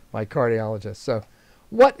impress my cardiologist. So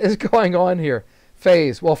what is going on here?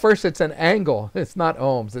 Phase. Well, first it's an angle. It's not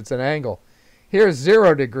ohms. It's an angle. Here's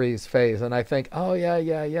 0 degrees phase. And I think, oh,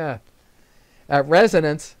 yeah. At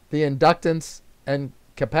resonance, the inductance and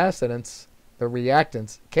capacitance, the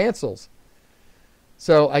reactance, cancels.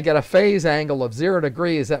 So I get a phase angle of 0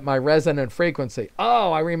 degrees at my resonant frequency.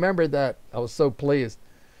 Oh, I remembered that. I was so pleased.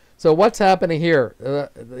 So what's happening here?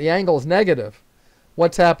 The angle's negative.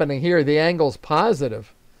 What's happening here? The angle's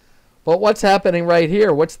positive. But what's happening right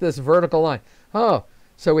here? What's this vertical line? Oh,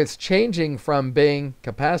 so it's changing from being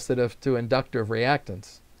capacitive to inductive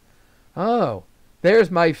reactance. Oh, there's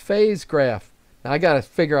my phase graph. Now I got to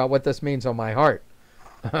figure out what this means on my heart.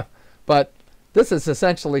 But this is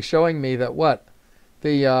essentially showing me that what?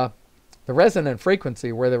 The resonant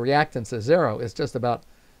frequency where the reactance is 0 is just about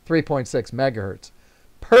 3.6 megahertz.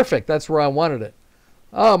 Perfect. That's where I wanted it.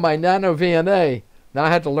 Oh, my nano VNA. Now I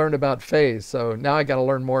had to learn about phase. So now I got to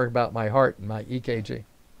learn more about my heart and my EKG.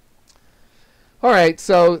 All right,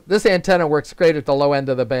 so this antenna works great at the low end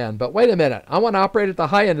of the band. But wait a minute. I want to operate at the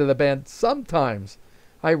high end of the band sometimes.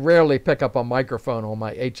 I rarely pick up a microphone on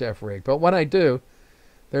my HF rig. But when I do,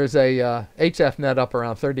 there's a HF net up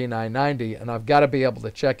around 3990, and I've got to be able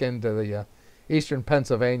to check into the Eastern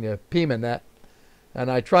Pennsylvania Pima net. And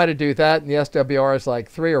I try to do that, and the SWR is like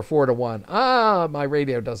 3 or 4 to 1. Ah, my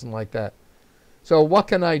radio doesn't like that. So what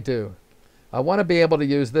can I do? I want to be able to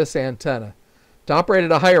use this antenna. To operate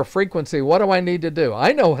at a higher frequency, what do I need to do?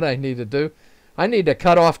 I know what I need to do. I need to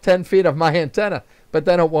cut off 10 feet of my antenna, but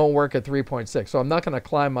then it won't work at 3.6. So I'm not going to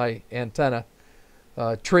climb my antenna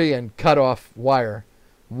tree and cut off wire.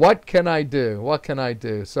 What can I do? What can I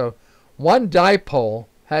do? So one dipole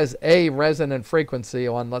has a resonant frequency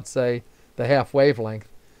on, let's say, the half wavelength.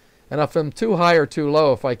 And if I'm too high or too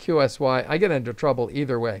low, if I QSY, I get into trouble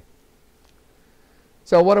either way.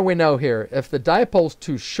 So what do we know here? If the dipole's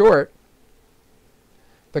too short,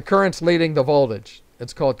 the current's leading the voltage.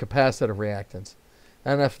 It's called capacitive reactance.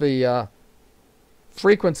 And if the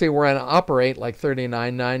frequency we're going to operate, like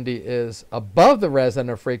 3990, is above the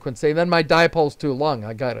resonant frequency, then my dipole's too long.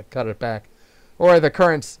 I got to cut it back. Or the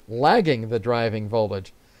current's lagging the driving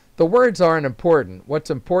voltage. The words aren't important. What's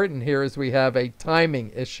important here is we have a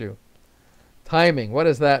timing issue. Timing, what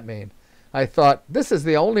does that mean? I thought this is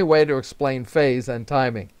the only way to explain phase and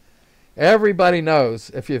timing. Everybody knows,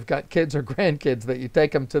 if you've got kids or grandkids, that you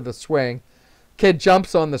take them to the swing. Kid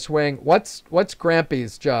jumps on the swing. What's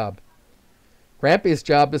Grampy's job? Grampy's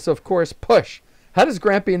job is, of course, push. How does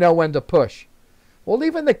Grampy know when to push? Well,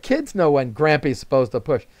 even the kids know when Grampy's supposed to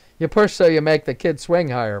push. You push so you make the kid swing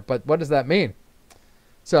higher. But what does that mean?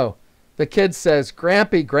 So the kid says,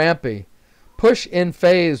 Grampy, Grampy, push in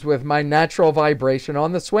phase with my natural vibration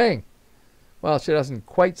on the swing. Well, she doesn't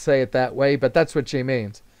quite say it that way, but that's what she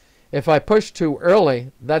means. If I push too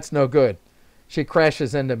early, that's no good. She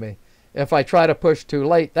crashes into me. If I try to push too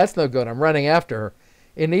late, that's no good. I'm running after her.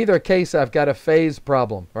 In either case, I've got a phase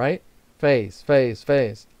problem, right? Phase, phase,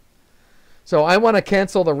 phase. So I want to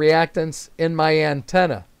cancel the reactance in my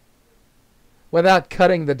antenna without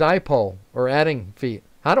cutting the dipole or adding feet.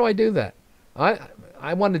 How do I do that?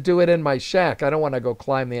 I want to do it in my shack. I don't want to go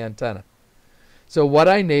climb the antenna. So what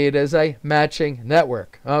I need is a matching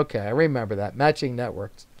network. Okay, I remember that. Matching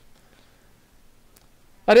networks.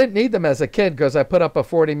 I didn't need them as a kid because I put up a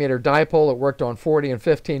 40-meter dipole. It worked on 40 and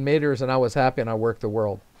 15 meters, and I was happy, and I worked the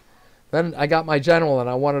world. Then I got my general, and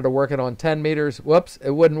I wanted to work it on 10 meters. Whoops,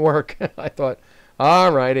 it wouldn't work. I thought,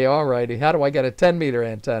 all righty. How do I get a 10-meter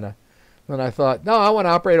antenna? Then I thought, no, I want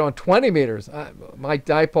to operate on 20 meters. My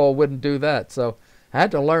dipole wouldn't do that. So I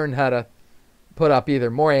had to learn how to put up either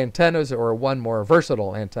more antennas or one more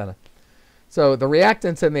versatile antenna. So the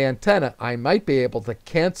reactance in the antenna, I might be able to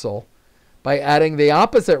cancel by adding the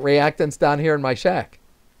opposite reactance down here in my shack.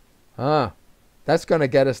 That's going to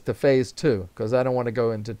get us to phase 2, because I don't want to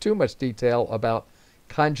go into too much detail about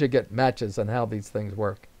conjugate matches and how these things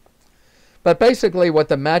work. But basically what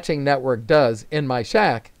the matching network does in my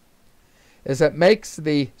shack is it makes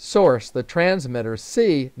the source, the transmitter,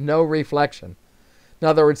 see no reflection. In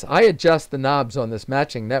other words, I adjust the knobs on this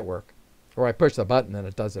matching network, or I push the button and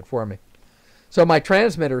it does it for me. So my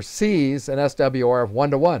transmitter sees an SWR of 1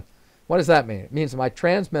 to 1. What does that mean? It means my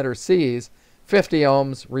transmitter sees 50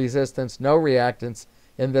 ohms resistance, no reactance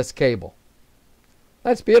in this cable.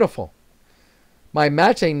 That's beautiful. My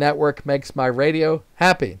matching network makes my radio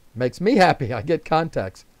happy, makes me happy. I get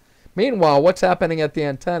contacts. Meanwhile, what's happening at the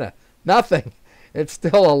antenna? Nothing. It's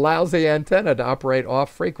still a lousy antenna to operate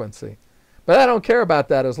off frequency. But I don't care about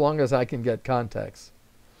that as long as I can get contacts.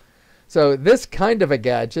 So this kind of a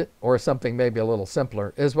gadget, or something maybe a little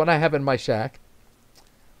simpler, is what I have in my shack.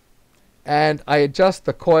 And I adjust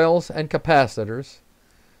the coils and capacitors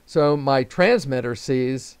so my transmitter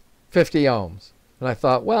sees 50 ohms. And I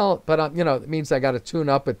thought, well, but it means I got to tune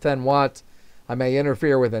up at 10 watts. I may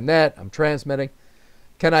interfere with the net. I'm transmitting.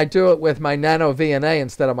 Can I do it with my nano VNA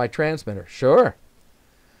instead of my transmitter? Sure.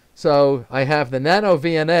 So I have the nano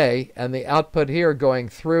VNA and the output here going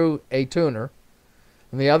through a tuner.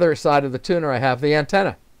 On the other side of the tuner, I have the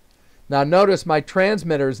antenna. Now notice my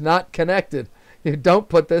transmitter is not connected. You don't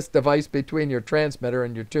put this device between your transmitter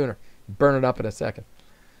and your tuner. Burn it up in a second.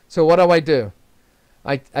 So what do?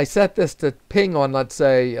 I set this to ping on, let's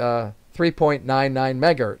say, 3.99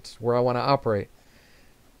 megahertz, where I want to operate.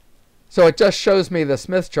 So it just shows me the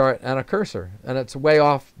Smith chart and a cursor, and it's way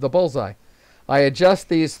off the bullseye. I adjust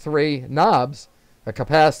these 3 knobs, a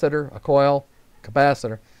capacitor, a coil,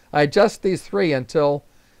 capacitor. I adjust these 3 until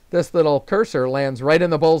this little cursor lands right in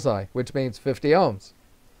the bullseye, which means 50 ohms.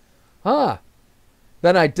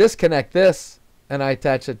 Then I disconnect this, and I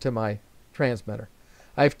attach it to my transmitter.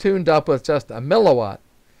 I've tuned up with just a milliwatt.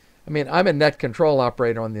 I mean, I'm a net control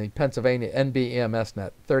operator on the Pennsylvania NBEMS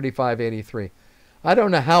net, 3583. I don't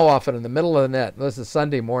know how often in the middle of the net, this is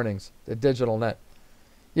Sunday mornings, the digital net,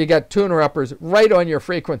 you got tuner uppers right on your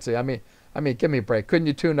frequency. I mean, give me a break. Couldn't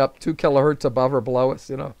you tune up 2 kilohertz above or below us,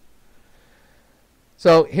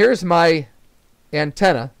 So here's my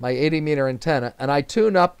antenna, my 80-meter antenna, and I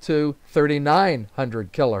tune up to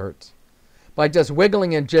 3900 kilohertz by just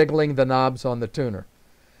wiggling and jiggling the knobs on the tuner.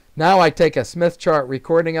 Now I take a Smith chart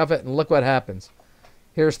recording of it, and look what happens.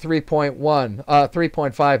 Here's 3.5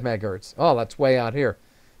 megahertz. Oh, that's way out here.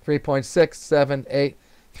 3.6, 7, 8,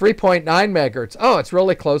 3.9 megahertz. Oh, it's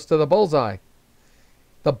really close to the bullseye.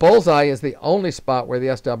 The bullseye is the only spot where the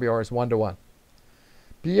SWR is 1-to-1.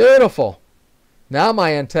 Beautiful. Now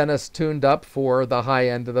my antenna's tuned up for the high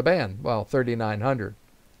end of the band. Well, 3900.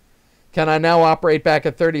 Can I now operate back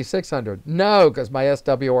at 3600? No, because my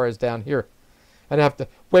SWR is down here. I'd have to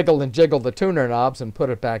wiggle and jiggle the tuner knobs and put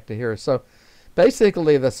it back to here. So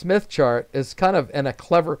basically the Smith chart is kind of in a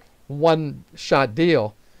clever one-shot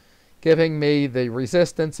deal, giving me the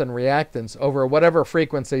resistance and reactance over whatever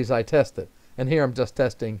frequencies I tested. And here I'm just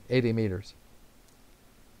testing 80 meters.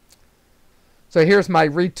 So here's my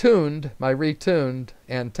retuned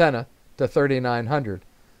antenna to 3900.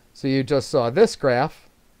 So you just saw this graph.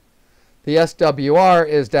 The SWR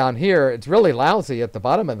is down here. It's really lousy at the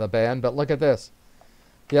bottom of the band, but look at this.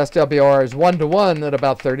 The SWR is 1-to-1 at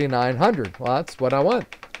about 3900. Well, that's what I want.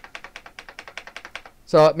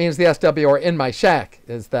 So it means the SWR in my shack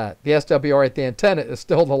is that. The SWR at the antenna is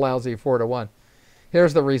still the lousy 4-to-1.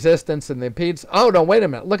 Here's the resistance and the impedance. Oh, no, wait a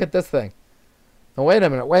minute. Look at this thing. No, wait a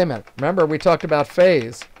minute. Remember, we talked about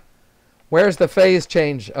phase. Where's the phase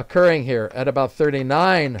change occurring here? At about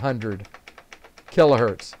 3900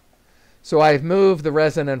 kilohertz. So I've moved the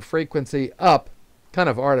resonant frequency up kind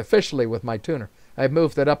of artificially with my tuner. I've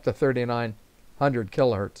moved it up to 3900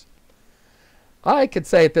 kilohertz. I could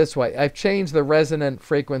say it this way. I've changed the resonant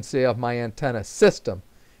frequency of my antenna system,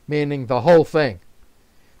 meaning the whole thing.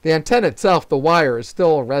 The antenna itself, the wire, is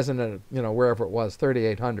still resonant, wherever it was,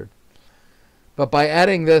 3800. But by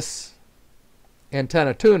adding this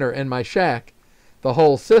antenna tuner in my shack, the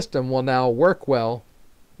whole system will now work well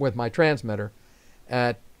with my transmitter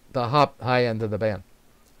at the high end of the band.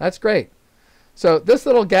 That's great. So this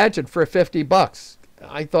little gadget for $50,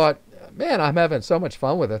 I thought, man, I'm having so much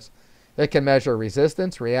fun with this. It can measure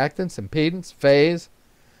resistance, reactance, impedance, phase.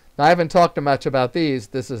 Now, I haven't talked much about these.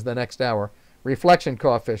 This is the next hour. Reflection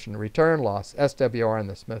coefficient, return loss, SWR, and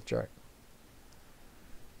the Smith chart.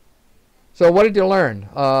 So what did you learn?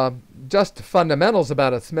 Just fundamentals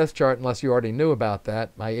about a Smith chart, unless you already knew about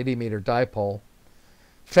that. My 80-meter dipole.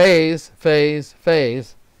 Phase.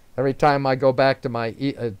 Every time I go back to my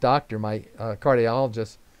doctor, my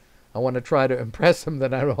cardiologist, I want to try to impress him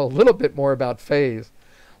that I know a little bit more about phase.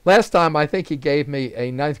 Last time, I think he gave me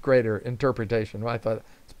a 9th grader interpretation. I thought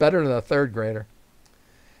it's better than a 3rd grader.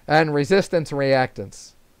 And resistance and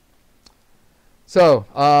reactance. So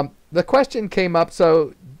the question came up,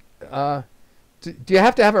 so do you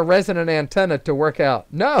have to have a resonant antenna to work out?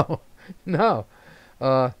 No.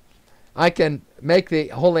 I can make the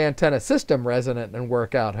whole antenna system resonant and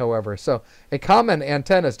work out, however. So a common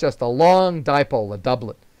antenna is just a long dipole, a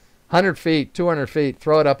doublet. 100 feet, 200 feet,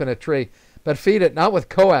 throw it up in a tree. But feed it not with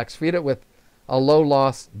coax, feed it with a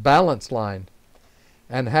low-loss balance line.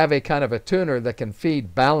 And have a kind of a tuner that can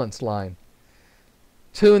feed balance line.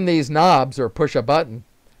 Tune these knobs or push a button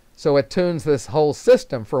so it tunes this whole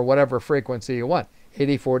system for whatever frequency you want.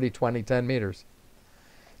 80, 40, 20, 10 meters.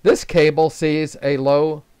 This cable sees a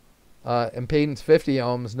low impedance, 50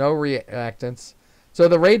 ohms, no reactance. So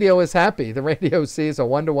the radio is happy. The radio sees a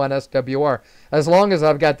 1-to-1 SWR as long as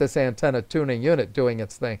I've got this antenna tuning unit doing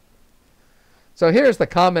its thing. So here's the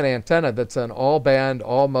common antenna that's an all band,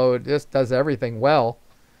 all mode, just does everything well.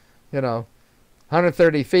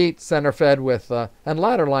 130 feet, center fed with, and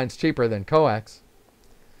ladder line's cheaper than coax.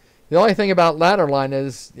 The only thing about ladder line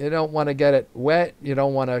is you don't want to get it wet, you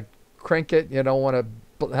don't want to crink it, you don't want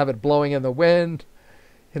to have it blowing in the wind,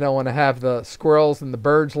 you don't want to have the squirrels and the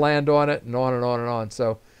birds land on it, and on and on and on.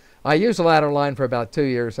 So I used a ladder line for about 2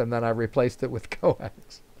 years, and then I replaced it with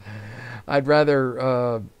coax. I'd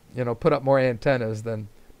rather put up more antennas than,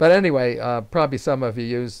 but anyway, probably some of you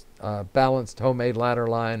use balanced homemade ladder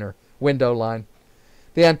line or window line.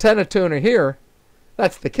 The antenna tuner here,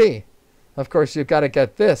 that's the key. Of course, you've got to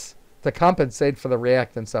get this to compensate for the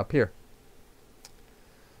reactance up here.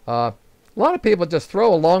 A lot of people just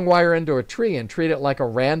throw a long wire into a tree and treat it like a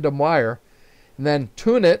random wire, and then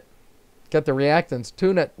tune it, get the reactance,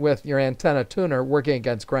 tune it with your antenna tuner working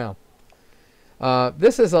against ground.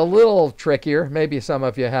 This is a little trickier. Maybe some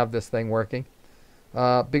of you have this thing working.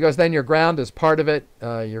 Because then your ground is part of it,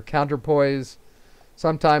 your counterpoise.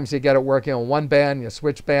 Sometimes you get it working on one band, you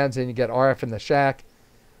switch bands, and you get RF in the shack.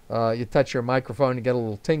 You touch your microphone, you get a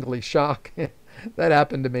little tingly shock. That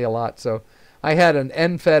happened to me a lot. So I had an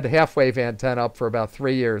end-fed half-wave antenna up for about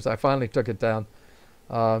 3 years. I finally took it down.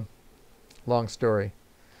 Long story.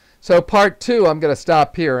 So part 2, I'm going to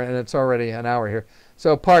stop here, and it's already an hour here.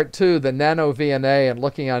 So part 2, the nano VNA and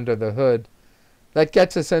looking under the hood. that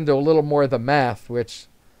gets us into a little more of the math, which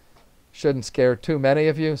shouldn't scare too many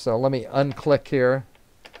of you. So let me unclick here.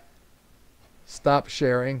 Stop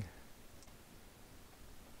sharing.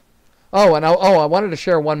 Oh, and I wanted to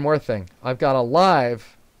share one more thing. I've got a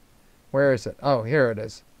live. Where is it? Oh, here it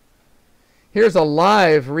is. Here's a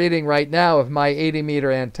live reading right now of my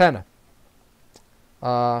 80-meter antenna.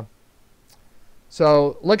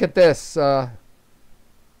 So look at this. Do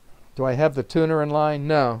I have the tuner in line?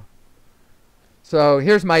 No. So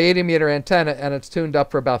here's my 80-meter antenna, and it's tuned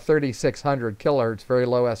up for about 3,600 kilohertz, very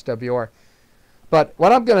low SWR. But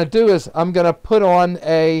what I'm going to do is I'm going to put on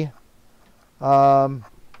a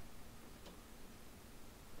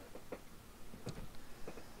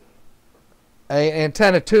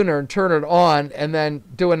antenna tuner and turn it on, and then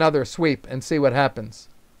do another sweep and see what happens.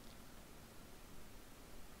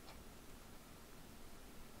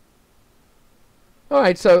 All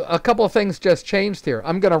right, so a couple of things just changed here.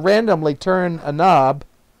 I'm going to randomly turn a knob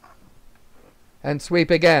and sweep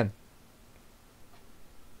again.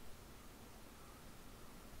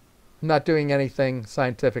 I'm not doing anything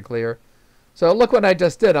scientifically here. So look what I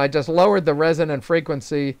just did. I just lowered the resonant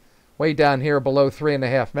frequency way down here below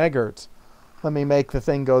 3.5 megahertz. Let me make the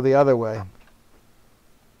thing go the other way.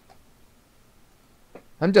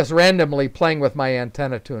 I'm just randomly playing with my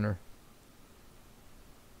antenna tuner.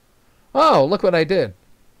 Oh, look what I did.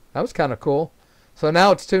 That was kind of cool. So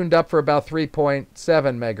now it's tuned up for about 3.7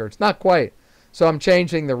 megahertz. Not quite. So I'm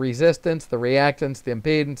changing the resistance, the reactance, the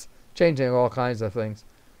impedance, changing all kinds of things.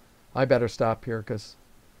 I better stop here because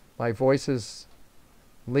my voice is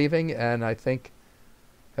leaving, and I think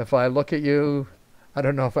if I look at you, I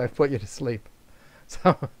don't know if I've put you to sleep.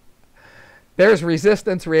 So there's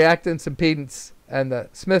resistance, reactance, impedance, and the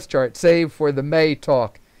Smith chart saved for the May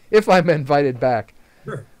talk, if I'm invited back.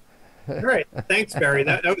 Sure. All right. Thanks, Barry.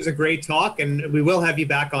 That was a great talk, and we will have you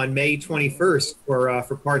back on May 21st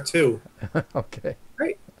for part 2. Okay.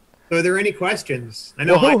 Great. So are there any questions? I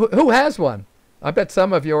know. Well, who has one? I bet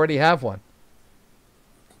some of you already have one.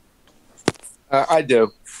 I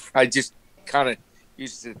do. I just kind of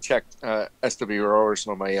used to check SWRs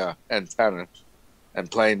on my antenna and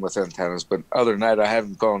playing with antennas, but other than that, I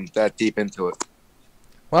haven't gone that deep into it.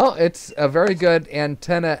 Well, it's a very good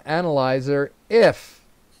antenna analyzer if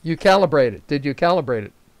you calibrate it. Did you calibrate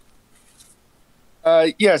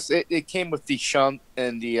it? Yes, it came with the shunt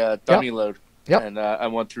and the dummy load. Yep. And I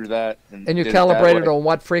went through that. And you calibrated on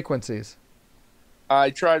what frequencies? I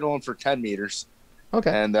tried on for 10 meters.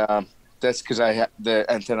 Okay. And that's because the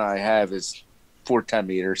antenna I have is for 10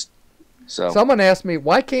 meters. So someone asked me,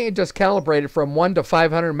 why can't you just calibrate it from 1 to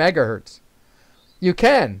 500 megahertz? You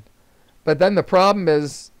can, but then the problem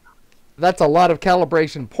is that's a lot of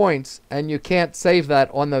calibration points, and you can't save that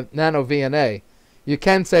on the Nano VNA. You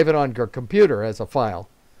can save it on your computer as a file.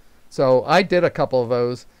 So I did a couple of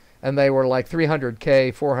those, and they were like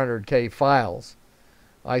 300K, 400K files.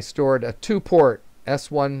 I stored a 2-port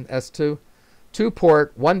S1, S2,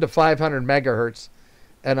 2-port 1 to 500 megahertz,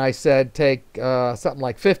 and I said take something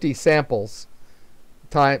like 50 samples,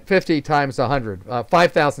 50 times 100,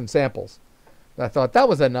 5,000 samples. I thought that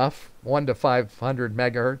was enough, 1 to 500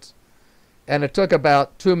 megahertz. And it took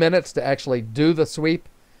about 2 minutes to actually do the sweep,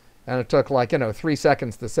 and it took 3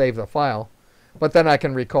 seconds to save the file. But then I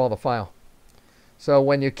can recall the file. So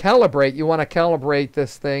when you calibrate, you want to calibrate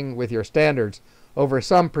this thing with your standards over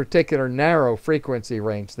some particular narrow frequency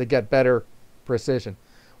range to get better precision.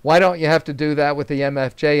 Why don't you have to do that with the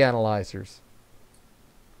MFJ analyzers?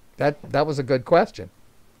 That was a good question.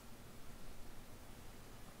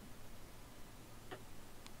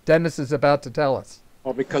 Dennis is about to tell us.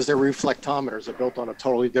 Well, because their reflectometers are built on a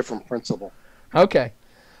totally different principle. Okay.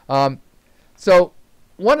 So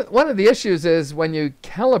one of the issues is when you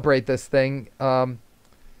calibrate this thing,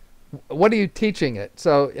 what are you teaching it?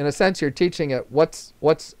 So in a sense, you're teaching it what's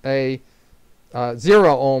a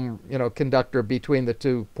 0 ohm conductor between the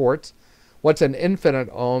 2 ports, what's an infinite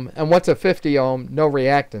ohm, and what's a 50 ohm no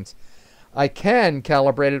reactance. I can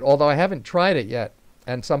calibrate it, although I haven't tried it yet,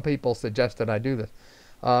 and some people suggested I do this.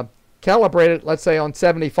 Calibrate it, let's say, on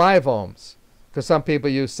 75 ohms, because some people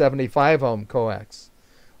use 75 ohm coax,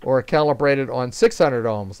 or calibrate it on 600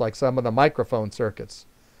 ohms, like some of the microphone circuits.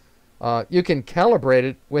 You can calibrate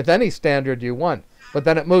it with any standard you want, but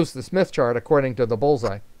then it moves the Smith chart according to the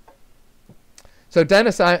bullseye. So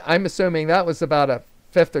Dennis, I'm assuming that was about a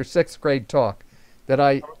 5th or 6th grade talk.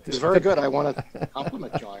 It's very good. I want to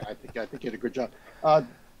compliment you. I think you did a good job.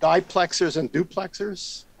 Diplexers and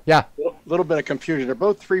duplexers. Yeah. A little bit of confusion. They're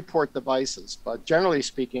both 3-port devices, but generally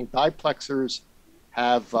speaking, diplexers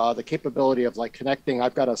have the capability of connecting.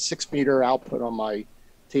 I've got a 6-meter output on my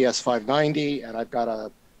TS590, and I've got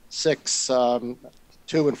a 6, 2 and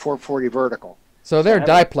 440 vertical. So they're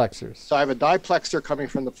diplexers. So I have a diplexer coming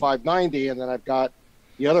from the 590, and then I've got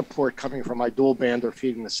the other port coming from my dual bander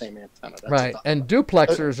feeding the same antenna. That's right. And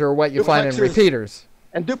duplexers are what you find in repeaters.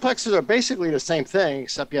 And duplexers are basically the same thing,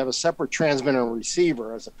 except you have a separate transmitter and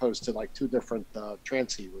receiver as opposed to like 2 different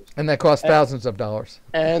transceivers. And they cost thousands of dollars.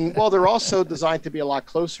 And well, they're also designed to be a lot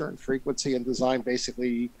closer in frequency and designed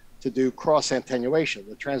basically to do cross attenuation.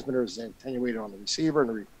 The transmitter is attenuated on the receiver, and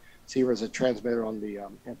the receiver is a transmitter on the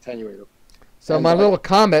attenuator. So my little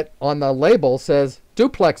comment on the label says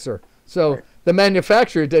duplexer. So right. The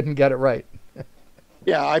manufacturer didn't get it right.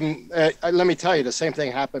 Yeah, let me tell you, the same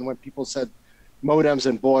thing happened when people said modems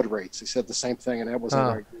and baud rates. They said the same thing, and that wasn't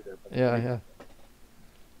right either. Yeah.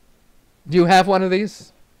 Do you have one of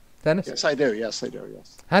these, Dennis? Yes, I do. Yes, I do.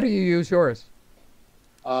 Yes. How do you use yours?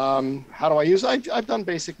 How do I use it? I've done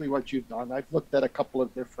basically what you've done. I've looked at a couple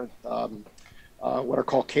of different what are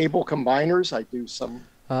called cable combiners. I do some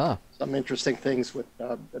interesting things with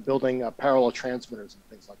building parallel transmitters and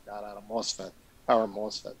things like that out of power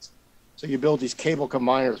MOSFETs. So you build these cable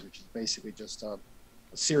combiners, which is basically just a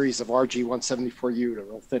series of RG174U to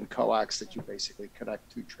real thin coax that you basically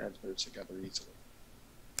connect 2 transmitters together easily.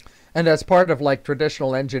 And as part of like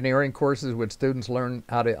traditional engineering courses, would students learn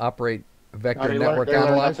how to operate vector network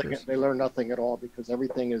analyzers? They learn nothing at all because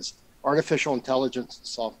everything is artificial intelligence and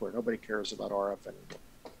software. Nobody cares about RF anymore.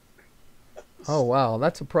 Oh, wow.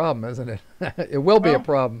 That's a problem, isn't it? It will be a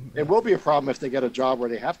problem. It will be a problem if they get a job where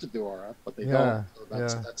they have to do RF, but they don't.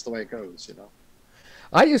 So that's the way it goes, you know.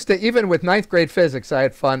 I used to, even with 9th grade physics, I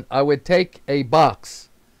had fun. I would take a box,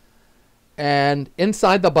 and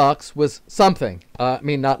inside the box was something.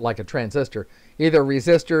 Not like a transistor. Either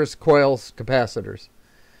resistors, coils, capacitors.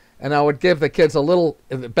 And I would give the kids a little,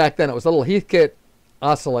 back then it was a little Heathkit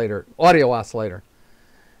oscillator, audio oscillator,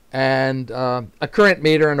 and a current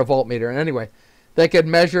meter and a voltmeter. And anyway, they could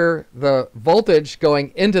measure the voltage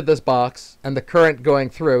going into this box and the current going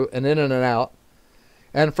through and in and out.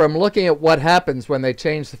 And from looking at what happens when they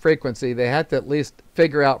change the frequency, they had to at least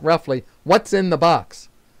figure out roughly what's in the box.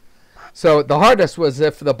 So the hardest was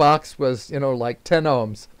if the box was, like 10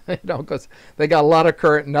 ohms, because they got a lot of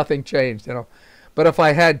current and nothing changed, But if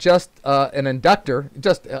I had just an inductor,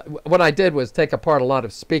 what I did was take apart a lot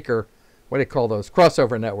of speaker, what do you call those,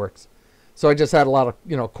 crossover networks. So I just had a lot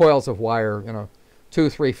of, coils of wire, 2,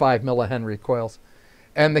 3, 5 millihenry coils.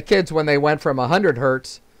 And the kids, when they went from 100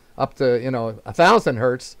 hertz up to, 1,000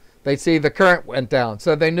 hertz, they'd see the current went down.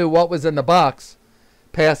 So they knew what was in the box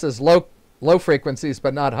passes low frequencies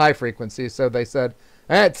but not high frequencies. So they said,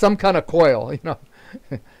 it's some kind of coil,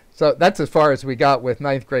 So that's as far as we got with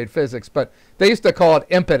 9th grade physics. But they used to call it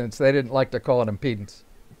impedance. They didn't like to call it impedance.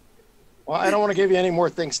 Well, I don't want to give you any more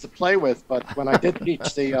things to play with, but when I did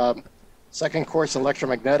teach the second course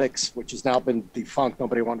electromagnetics, which has now been defunct,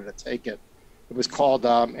 nobody wanted to take it. It was called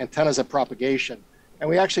Antennas of Propagation. And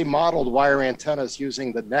we actually modeled wire antennas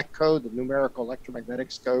using the NEC code, the numerical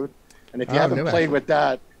electromagnetics code. And if you haven't played with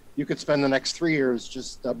that, you could spend the next 3 years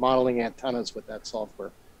just modeling antennas with that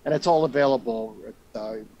software. And it's all available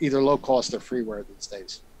at either low cost or freeware these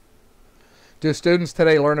days. Do students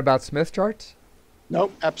today learn about Smith charts?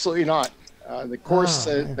 Nope, absolutely not. The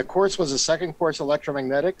course was a second course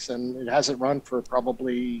electromagnetics, and it hasn't run for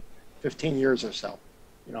probably 15 years or so.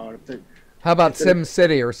 How about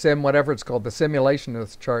SimCity or Sim, whatever it's called, the simulation of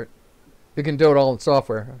this chart? You can do it all in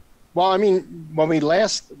software. Well, when we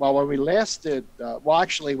last did,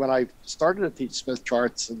 actually, when I started to teach Smith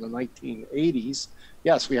charts in the 1980s,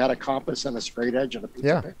 yes, we had a compass and a straight edge and a piece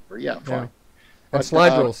of paper. Yeah, fine. And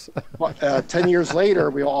slide rules. 10 years later,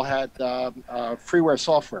 we all had freeware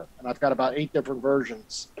software, and I've got about 8 different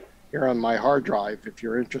versions here on my hard drive if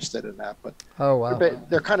you're interested in that. But oh, wow.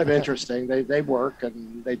 They're kind of interesting. They work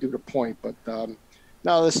and they do the point. But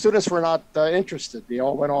no, the students were not interested. They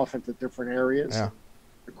all went off into different areas. Yeah.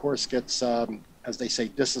 The course gets, as they say,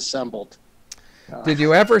 disassembled. Did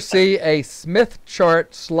you ever see a Smith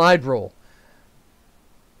chart slide rule?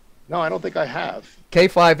 No, I don't think I have.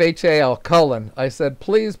 K5HAL colon. I said,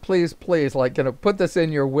 please, please, please, put this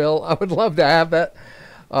in your will. I would love to have that.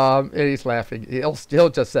 And he's laughing. He'll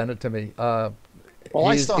just send it to me.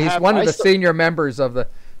 He's one of the senior members of the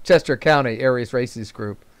Chester County Aries Races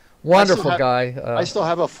group. Wonderful guy. I still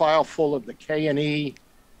have a file full of the K&E,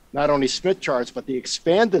 not only Smith charts, but the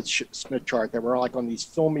expanded Smith chart that were like on these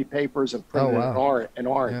filmy papers and printed in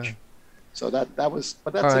orange. Yeah. So that was,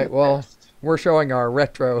 but that's all right. Well, we're showing our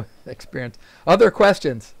retro experience. Other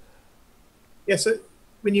questions? Yes. Yeah, so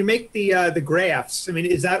when you make the graphs,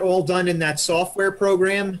 is that all done in that software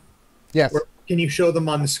program? Yes. Or can you show them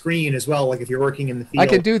on the screen as well, like if you're working in the field? I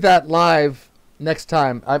can do that live, next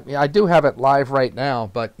time. I do have it live right now,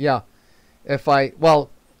 but yeah, if I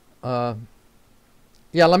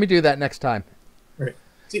yeah, let me do that next time. Right.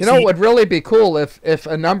 You know, it would really be cool if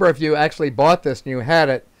a number of you actually bought this and you had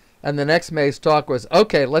it, and the next May's talk was,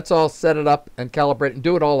 okay, let's all set it up and calibrate and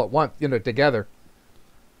do it all at once, you know, together.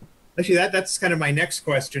 Actually, that's kind of my next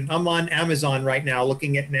question. I'm on Amazon right now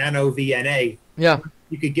looking at Nano VNA. Yeah.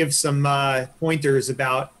 You could give some pointers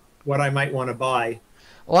about what I might want to buy.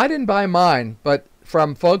 Well, I didn't buy mine, but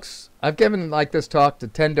from folks, I've given like this talk to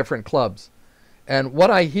 10 different clubs. And what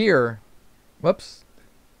I hear, whoops.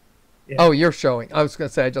 Yeah. Oh, you're showing. I was going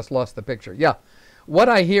to say I just lost the picture. Yeah. What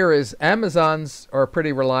I hear is Amazon's are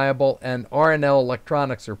pretty reliable and R&L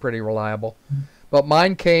Electronics are pretty reliable. Mm-hmm. But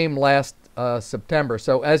mine came last September.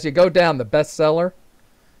 So as you go down, the bestseller,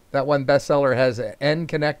 that one bestseller has N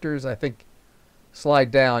connectors, I think.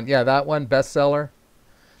 Slide down. Yeah, that one, bestseller.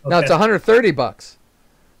 Okay. Now it's $130.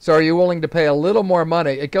 So are you willing to pay a little more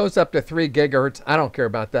money? It goes up to 3 gigahertz. I don't care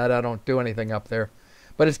about that. I don't do anything up there.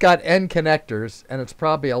 But it's got N connectors, and it's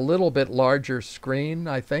probably a little bit larger screen,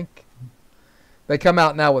 I think. They come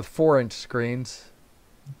out now with 4-inch screens.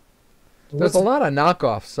 There's a lot of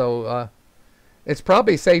knockoffs, so it's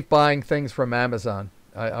probably safe buying things from Amazon.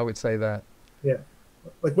 I would say that. Yeah.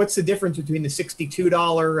 Like, what's the difference between the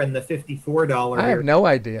 $62 and the $54? I have no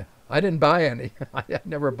idea. I didn't buy any. I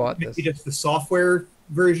never bought this. Maybe just the software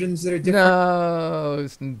versions that are different? No,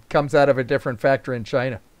 it comes out of a different factory in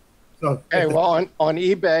China. So, hey, well, on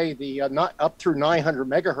eBay, the not up through 900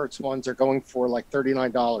 megahertz ones are going for like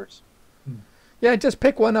 $39. Yeah, just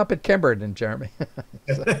pick one up at Kimberton, Jeremy.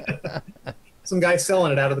 Some guy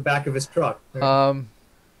selling it out of the back of his truck. Yeah,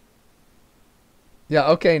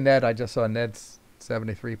 okay, Ned. I just saw Ned's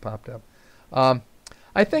 73 popped up.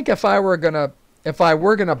 I think if I were gonna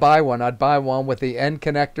buy one, I'd buy one with the N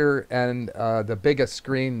connector and the biggest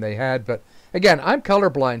screen they had. But again, I'm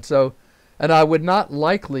colorblind, so and I would not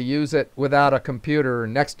likely use it without a computer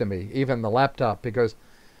next to me, even the laptop, because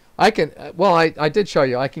I can. Well, I did show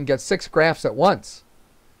you I can get 6 graphs at once.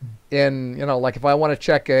 In like if I want to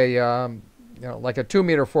check a like a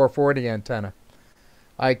 2-meter 440 antenna.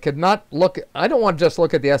 I could not look. I don't want to just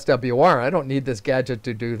look at the SWR. I don't need this gadget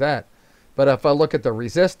to do that. But if I look at the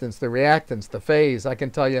resistance, the reactance, the phase, I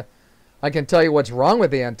can tell you what's wrong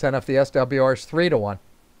with the antenna if the SWR is 3-to-1.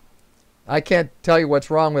 I can't tell you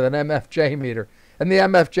what's wrong with an MFJ meter, and the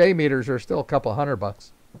MFJ meters are still a couple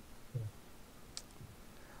 $100.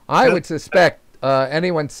 I would suspect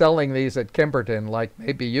anyone selling these at Kimberton, like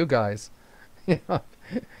maybe you guys,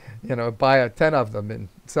 buy 10 of them and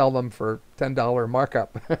sell them for $10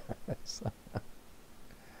 markup.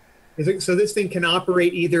 So this thing can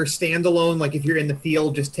operate either standalone, like if you're in the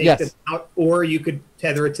field, just take it out, or you could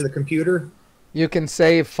tether it to the computer? You can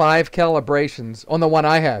save 5 calibrations. On the one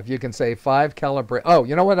I have, you can save 5 calibrations. Oh,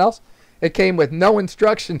 you know what else? It came with no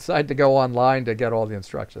instructions. I had to go online to get all the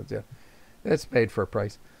instructions. Yeah, it's made for a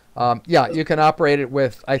price. Yeah, you can operate it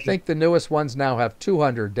with, I think the newest ones now have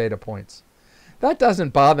 200 data points. That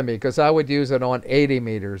doesn't bother me because I would use it on 80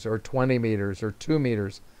 meters or 20 meters or 2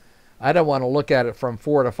 meters. I don't want to look at it from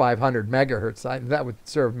 400 to 500 megahertz. That would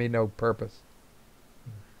serve me no purpose.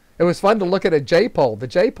 It was fun to look at a J-pole. The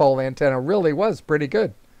J-pole antenna really was pretty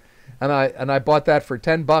good. And I bought that for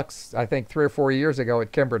 $10, I think 3 or 4 years ago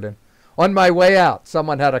at Kimberton. On my way out,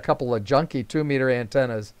 someone had a couple of junky 2-meter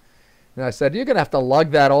antennas. And I said, you're going to have to lug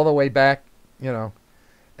that all the way back,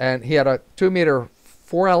 And he had a 2-meter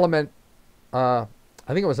 4-element, I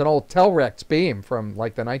think it was an old Telrex beam from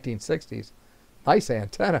like the 1960s. Nice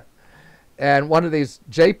antenna. And one of these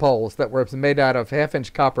J-poles that were made out of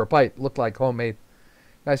 1/2-inch copper pipe looked like homemade.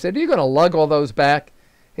 And I said, are you going to lug all those back?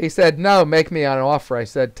 He said, no, make me an offer. I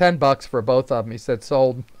said, $10 for both of them. He said,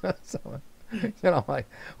 sold. So,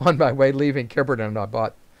 on my way leaving Kimberton, I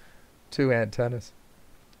bought 2 antennas.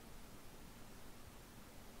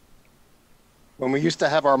 When we used to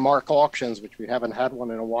have our MARC auctions, which we haven't had one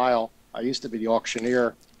in a while, I used to be the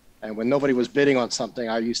auctioneer. And when nobody was bidding on something,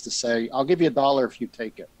 I used to say, I'll give you $1 if you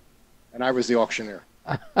take it. And I was the auctioneer.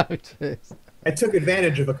 Oh, I took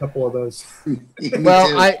advantage of a couple of those.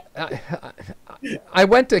 Well, I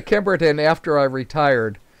went to Kimberton after I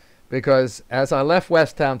retired because as I left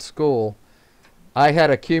Westtown School, I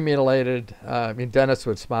had accumulated, Dennis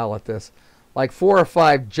would smile at this, like 4 or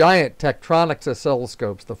 5 giant Tektronix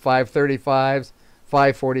oscilloscopes, the 535s,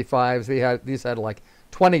 545s. These had like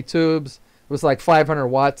 20 tubes. It was like 500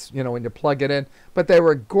 watts, when you plug it in. But they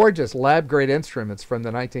were gorgeous lab-grade instruments from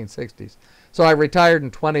the 1960s. So I retired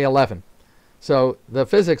in 2011. So the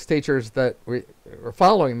physics teachers that were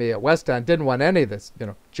following me at Westtown didn't want any of this,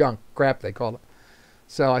 junk crap they called it.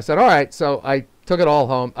 So I said, all right. So I Took it all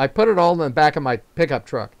home. I put it all in the back of my pickup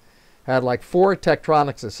truck. Had like 4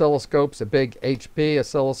 Tektronix oscilloscopes, a big HP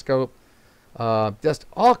oscilloscope, just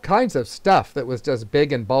all kinds of stuff that was just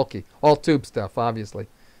big and bulky. All tube stuff, obviously.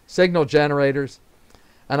 Signal generators.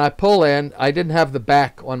 And I pull in. I didn't have the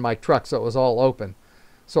back on my truck, so it was all open.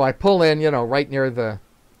 So I pull in, right near the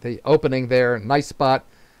opening there, nice spot.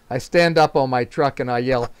 I stand up on my truck and I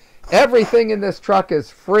yell, "Everything in this truck is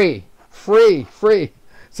free, free, free."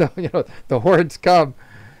 So, the hordes come.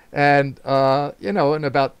 And, in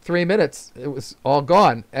about 3 minutes, it was all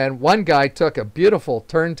gone. And one guy took a beautiful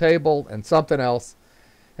turntable and something else.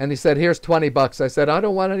 And he said, "Here's $20. I said, "I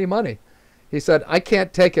don't want any money." He said, "I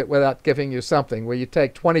can't take it without giving you something. Will you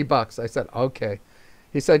take $20? I said, "Okay."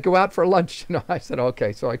 He said, "Go out for lunch." I said,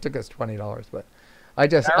 "Okay." So I took his $20. But I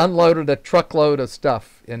just unloaded a truckload of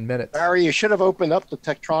stuff in minutes. Barry, you should have opened up the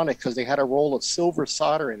Tektronix because they had a roll of silver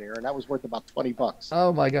solder in there, and that was worth about $20.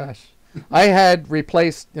 Oh, my gosh. I had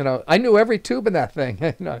replaced, I knew every tube in that thing,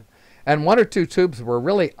 and 1 or 2 tubes were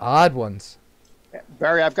really odd ones.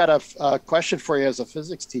 Barry, I've got a question for you as a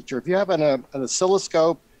physics teacher. If you have an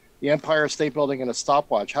oscilloscope, the Empire State Building, and a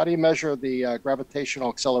stopwatch, how do you measure the gravitational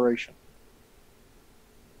acceleration?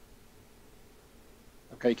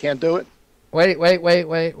 Okay, you can't do it? Wait.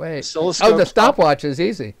 Oscilloscope. Oh, the stopwatch is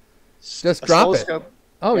easy. Just drop it.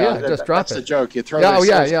 Oh, yeah, just drop it. That's a joke. You throw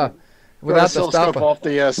yeah. Without the stopwatch. Off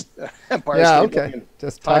the Empire State Building.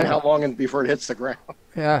 Just time how long before it hits the ground.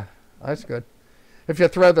 Yeah, that's good. If you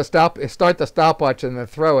throw start the stopwatch and then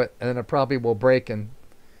throw it, and then it probably will break and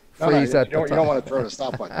freeze at the time. You don't want to throw the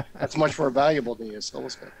stopwatch. That's much more valuable than the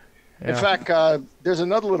oscilloscope. Yeah. In fact, there's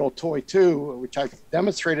another little toy too, which I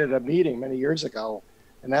demonstrated at a meeting many years ago,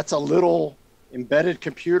 and that's a little embedded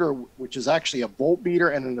computer, which is actually a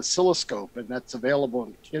voltmeter and an oscilloscope, and that's available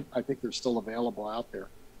in the kit. I think they're still available out there.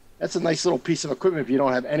 That's a nice little piece of equipment if you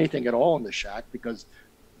don't have anything at all in the shack, because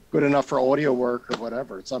good enough for audio work or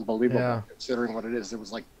whatever. It's unbelievable considering what it is. It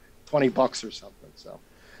was like $20 or something. So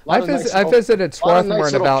I visited Swarthmore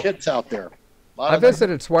in about kits out there. I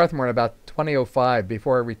visited Swarthmore in about 2005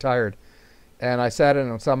 before I retired, and I sat in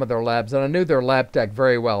on some of their labs, and I knew their lab tech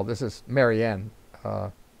very well. This is Marianne,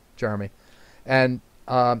 Jeremy, and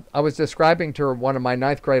I was describing to her one of my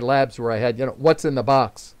 9th grade labs where I had, what's in the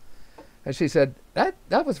box, and she said,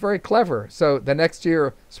 that was very clever. So the next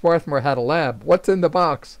year, Swarthmore had a lab, what's in the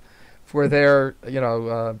box, for their,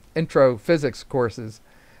 intro physics courses.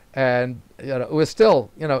 And, it was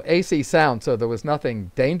still, AC sound, so there was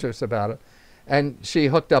nothing dangerous about it. And she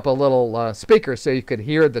hooked up a little speaker so you could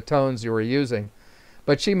hear the tones you were using.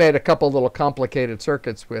 But she made a couple little complicated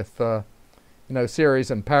circuits with,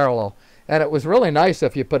 series and parallel. And it was really nice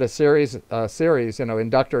if you put a series,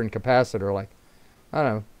 inductor and capacitor, like, I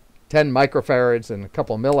don't know, 10 microfarads and a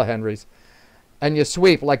couple millihenries, and you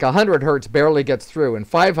sweep, like 100 hertz barely gets through, and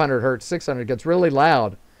 500 hertz, 600 gets really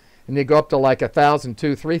loud, and you go up to like 1,000,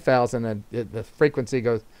 2,000, 3,000, and the frequency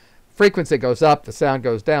goes up, the sound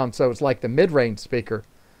goes down, so it's like the mid-range speaker.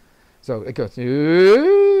 So it goes,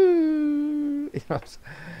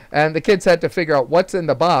 and the kids had to figure out what's in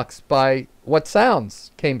the box by what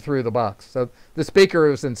sounds came through the box. So the speaker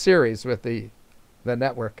was in series with the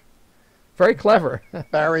network. Very clever.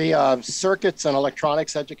 Barry, circuits and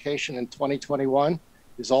electronics education in 2021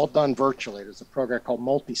 is all done virtually. There's a program called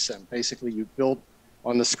Multisim. Basically, you build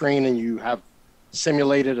on the screen and you have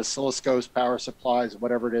simulated oscilloscopes, power supplies,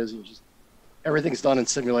 whatever it is. Everything's done in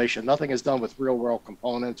simulation. Nothing is done with real-world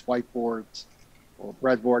components, whiteboards, or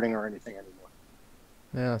breadboarding or anything anymore.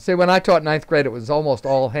 Yeah. See, when I taught 9th grade, it was almost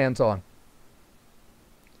all hands-on.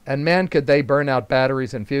 And man, could they burn out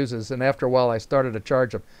batteries and fuses. And after a while, I started to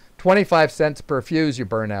charge them 25 cents per fuse you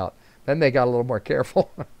burn out. Then they got a little more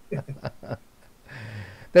careful.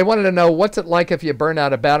 They wanted to know, what's it like if you burn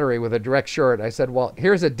out a battery with a direct short? I said, well,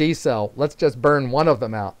 here's a D cell. Let's just burn one of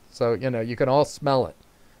them out. So, you can all smell it.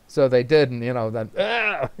 So they did, and, then,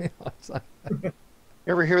 You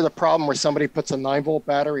ever hear the problem where somebody puts a 9-volt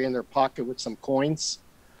battery in their pocket with some coins,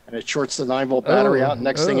 and it shorts the 9-volt battery out, and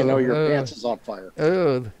next thing you know, your pants is on fire?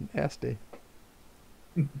 Oh, nasty.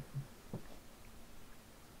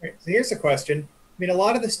 Right, so here's a question. I mean, a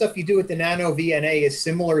lot of the stuff you do with the nano VNA is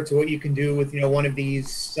similar to what you can do with, one of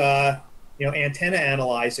these, antenna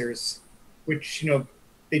analyzers, which,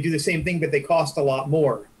 they do the same thing, but they cost a lot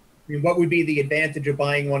more. I mean, what would be the advantage of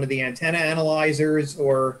buying one of the antenna analyzers,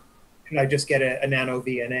 or should I just get a nano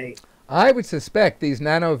VNA? I would suspect these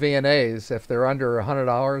nano VNAs, if they're under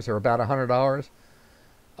 $100 or about $100,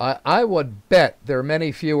 I would bet there are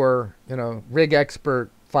many fewer, Rig Expert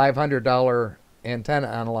 $500 antenna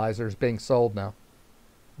analyzers being sold now.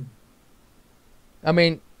 I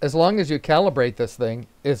mean, as long as you calibrate this thing,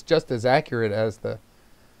 it's just as accurate as the.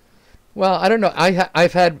 Well, I don't know.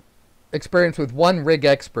 I've had experience with one rig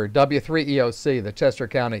expert, W3EOC, the Chester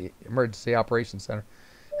County Emergency Operations Center,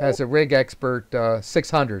 has a rig expert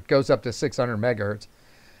 600, goes up to 600 megahertz.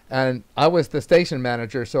 And I was the station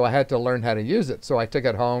manager, so I had to learn how to use it. So I took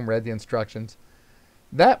it home, read the instructions.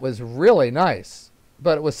 That was really nice,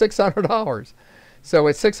 but it was $600. So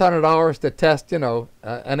it's $600 to test, an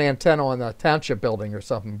antenna on a township building or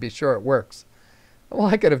something, be sure it works. Well,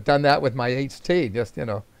 I could have done that with my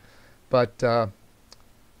HT, But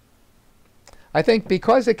I think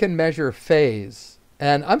because it can measure phase,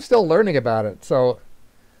 and I'm still learning about it, so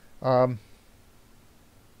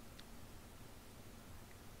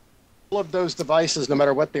All of those devices, no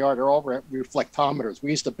matter what they are, they're all reflectometers.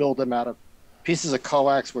 We used to build them out of pieces of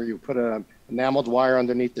coax where you put an enameled wire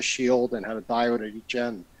underneath the shield and had a diode at each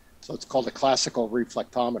end. So it's called a classical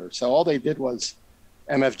reflectometer. So all they did was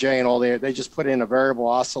MFJ and all they just put in a variable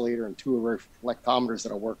oscillator and two reflectometers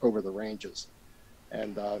that'll work over the ranges.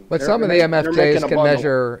 And but some of the MFJs can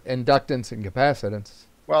measure inductance and capacitance.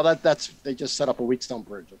 Well, they just set up a Wheatstone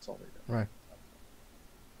bridge. That's all they did. Right.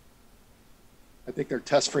 I think their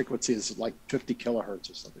test frequency is like 50 kilohertz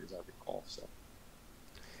or something, as I recall. So.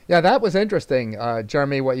 Yeah, that was interesting,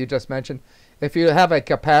 Jeremy, what you just mentioned. If you have a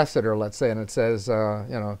capacitor, let's say, and it says,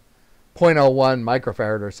 0.01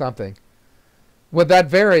 microfarad or something, would that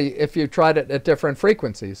vary if you tried it at different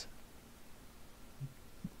frequencies?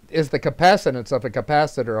 Is the capacitance of a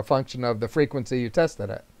capacitor a function of the frequency you tested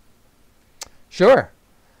at? Sure.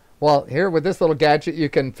 Well, here with this little gadget, you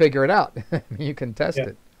can figure it out. You can test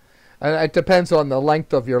it. And it depends on the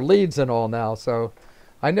length of your leads and all now. So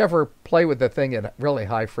I never play with the thing at really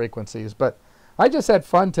high frequencies. But I just had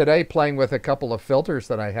fun today playing with a couple of filters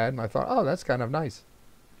that I had. And I thought, oh, that's kind of nice.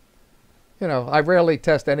 I rarely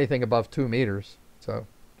test anything above 2 meters. So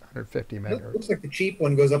 150 megahertz. It looks like the cheap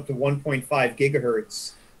one goes up to 1.5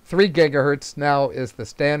 gigahertz. 3 gigahertz now is the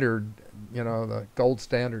standard, the gold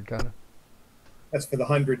standard kind of. That's for the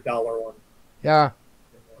 $100 one. Yeah.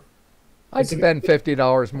 I'd spend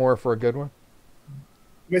 $50 more for a good one.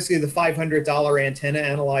 Basically, the $500 antenna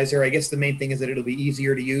analyzer, I guess the main thing is that it'll be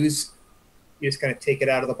easier to use. You just kind of take it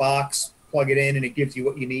out of the box, plug it in, and it gives you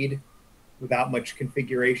what you need without much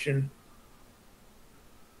configuration.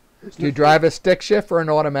 Do you drive a stick shift or an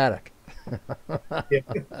automatic?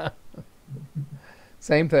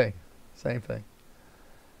 Same thing. Same thing.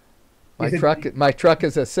 My truck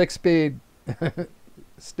is a 6-speed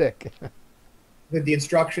stick. The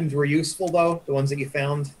instructions were useful, though, the ones that you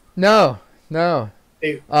found? No.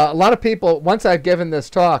 A lot of people, once I've given this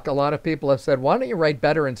talk, a lot of people have said, why don't you write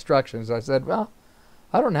better instructions? I said, well,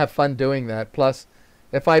 I don't have fun doing that. Plus,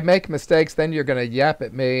 if I make mistakes, then you're going to yap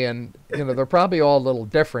at me, and they're probably all a little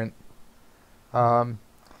different. The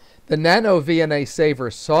Nano VNA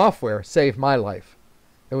Saver software saved my life.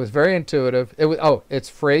 It was very intuitive. It's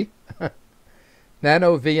free.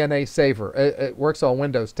 Nano VNA Saver. It works on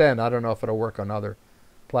Windows 10. I don't know if it'll work on other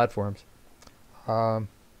platforms. I've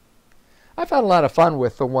had a lot of fun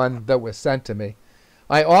with the one that was sent to me.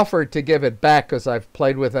 I offered to give it back because I've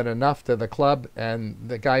played with it enough to the club, and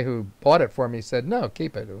the guy who bought it for me said, no,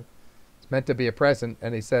 keep it. It's meant to be a present.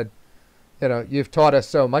 And he said, you've taught us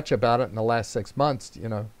so much about it in the last 6 months,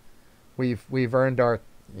 you've earned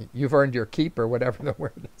your keep, or whatever the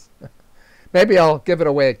word is. Maybe I'll give it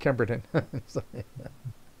away at Kimberton. So, yeah.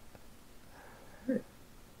 Are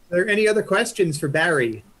there any other questions for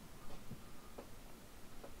Barry?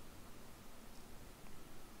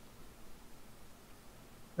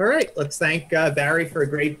 All right, let's thank Barry for a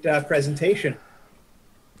great presentation.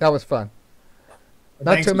 That was fun.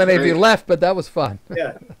 Not too many of you left, but that was fun.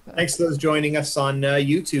 Yeah, thanks to those joining us on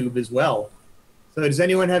YouTube as well. So does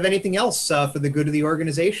anyone have anything else for the good of the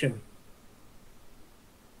organization?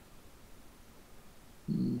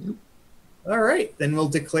 Nope. All right, then we'll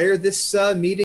declare this meeting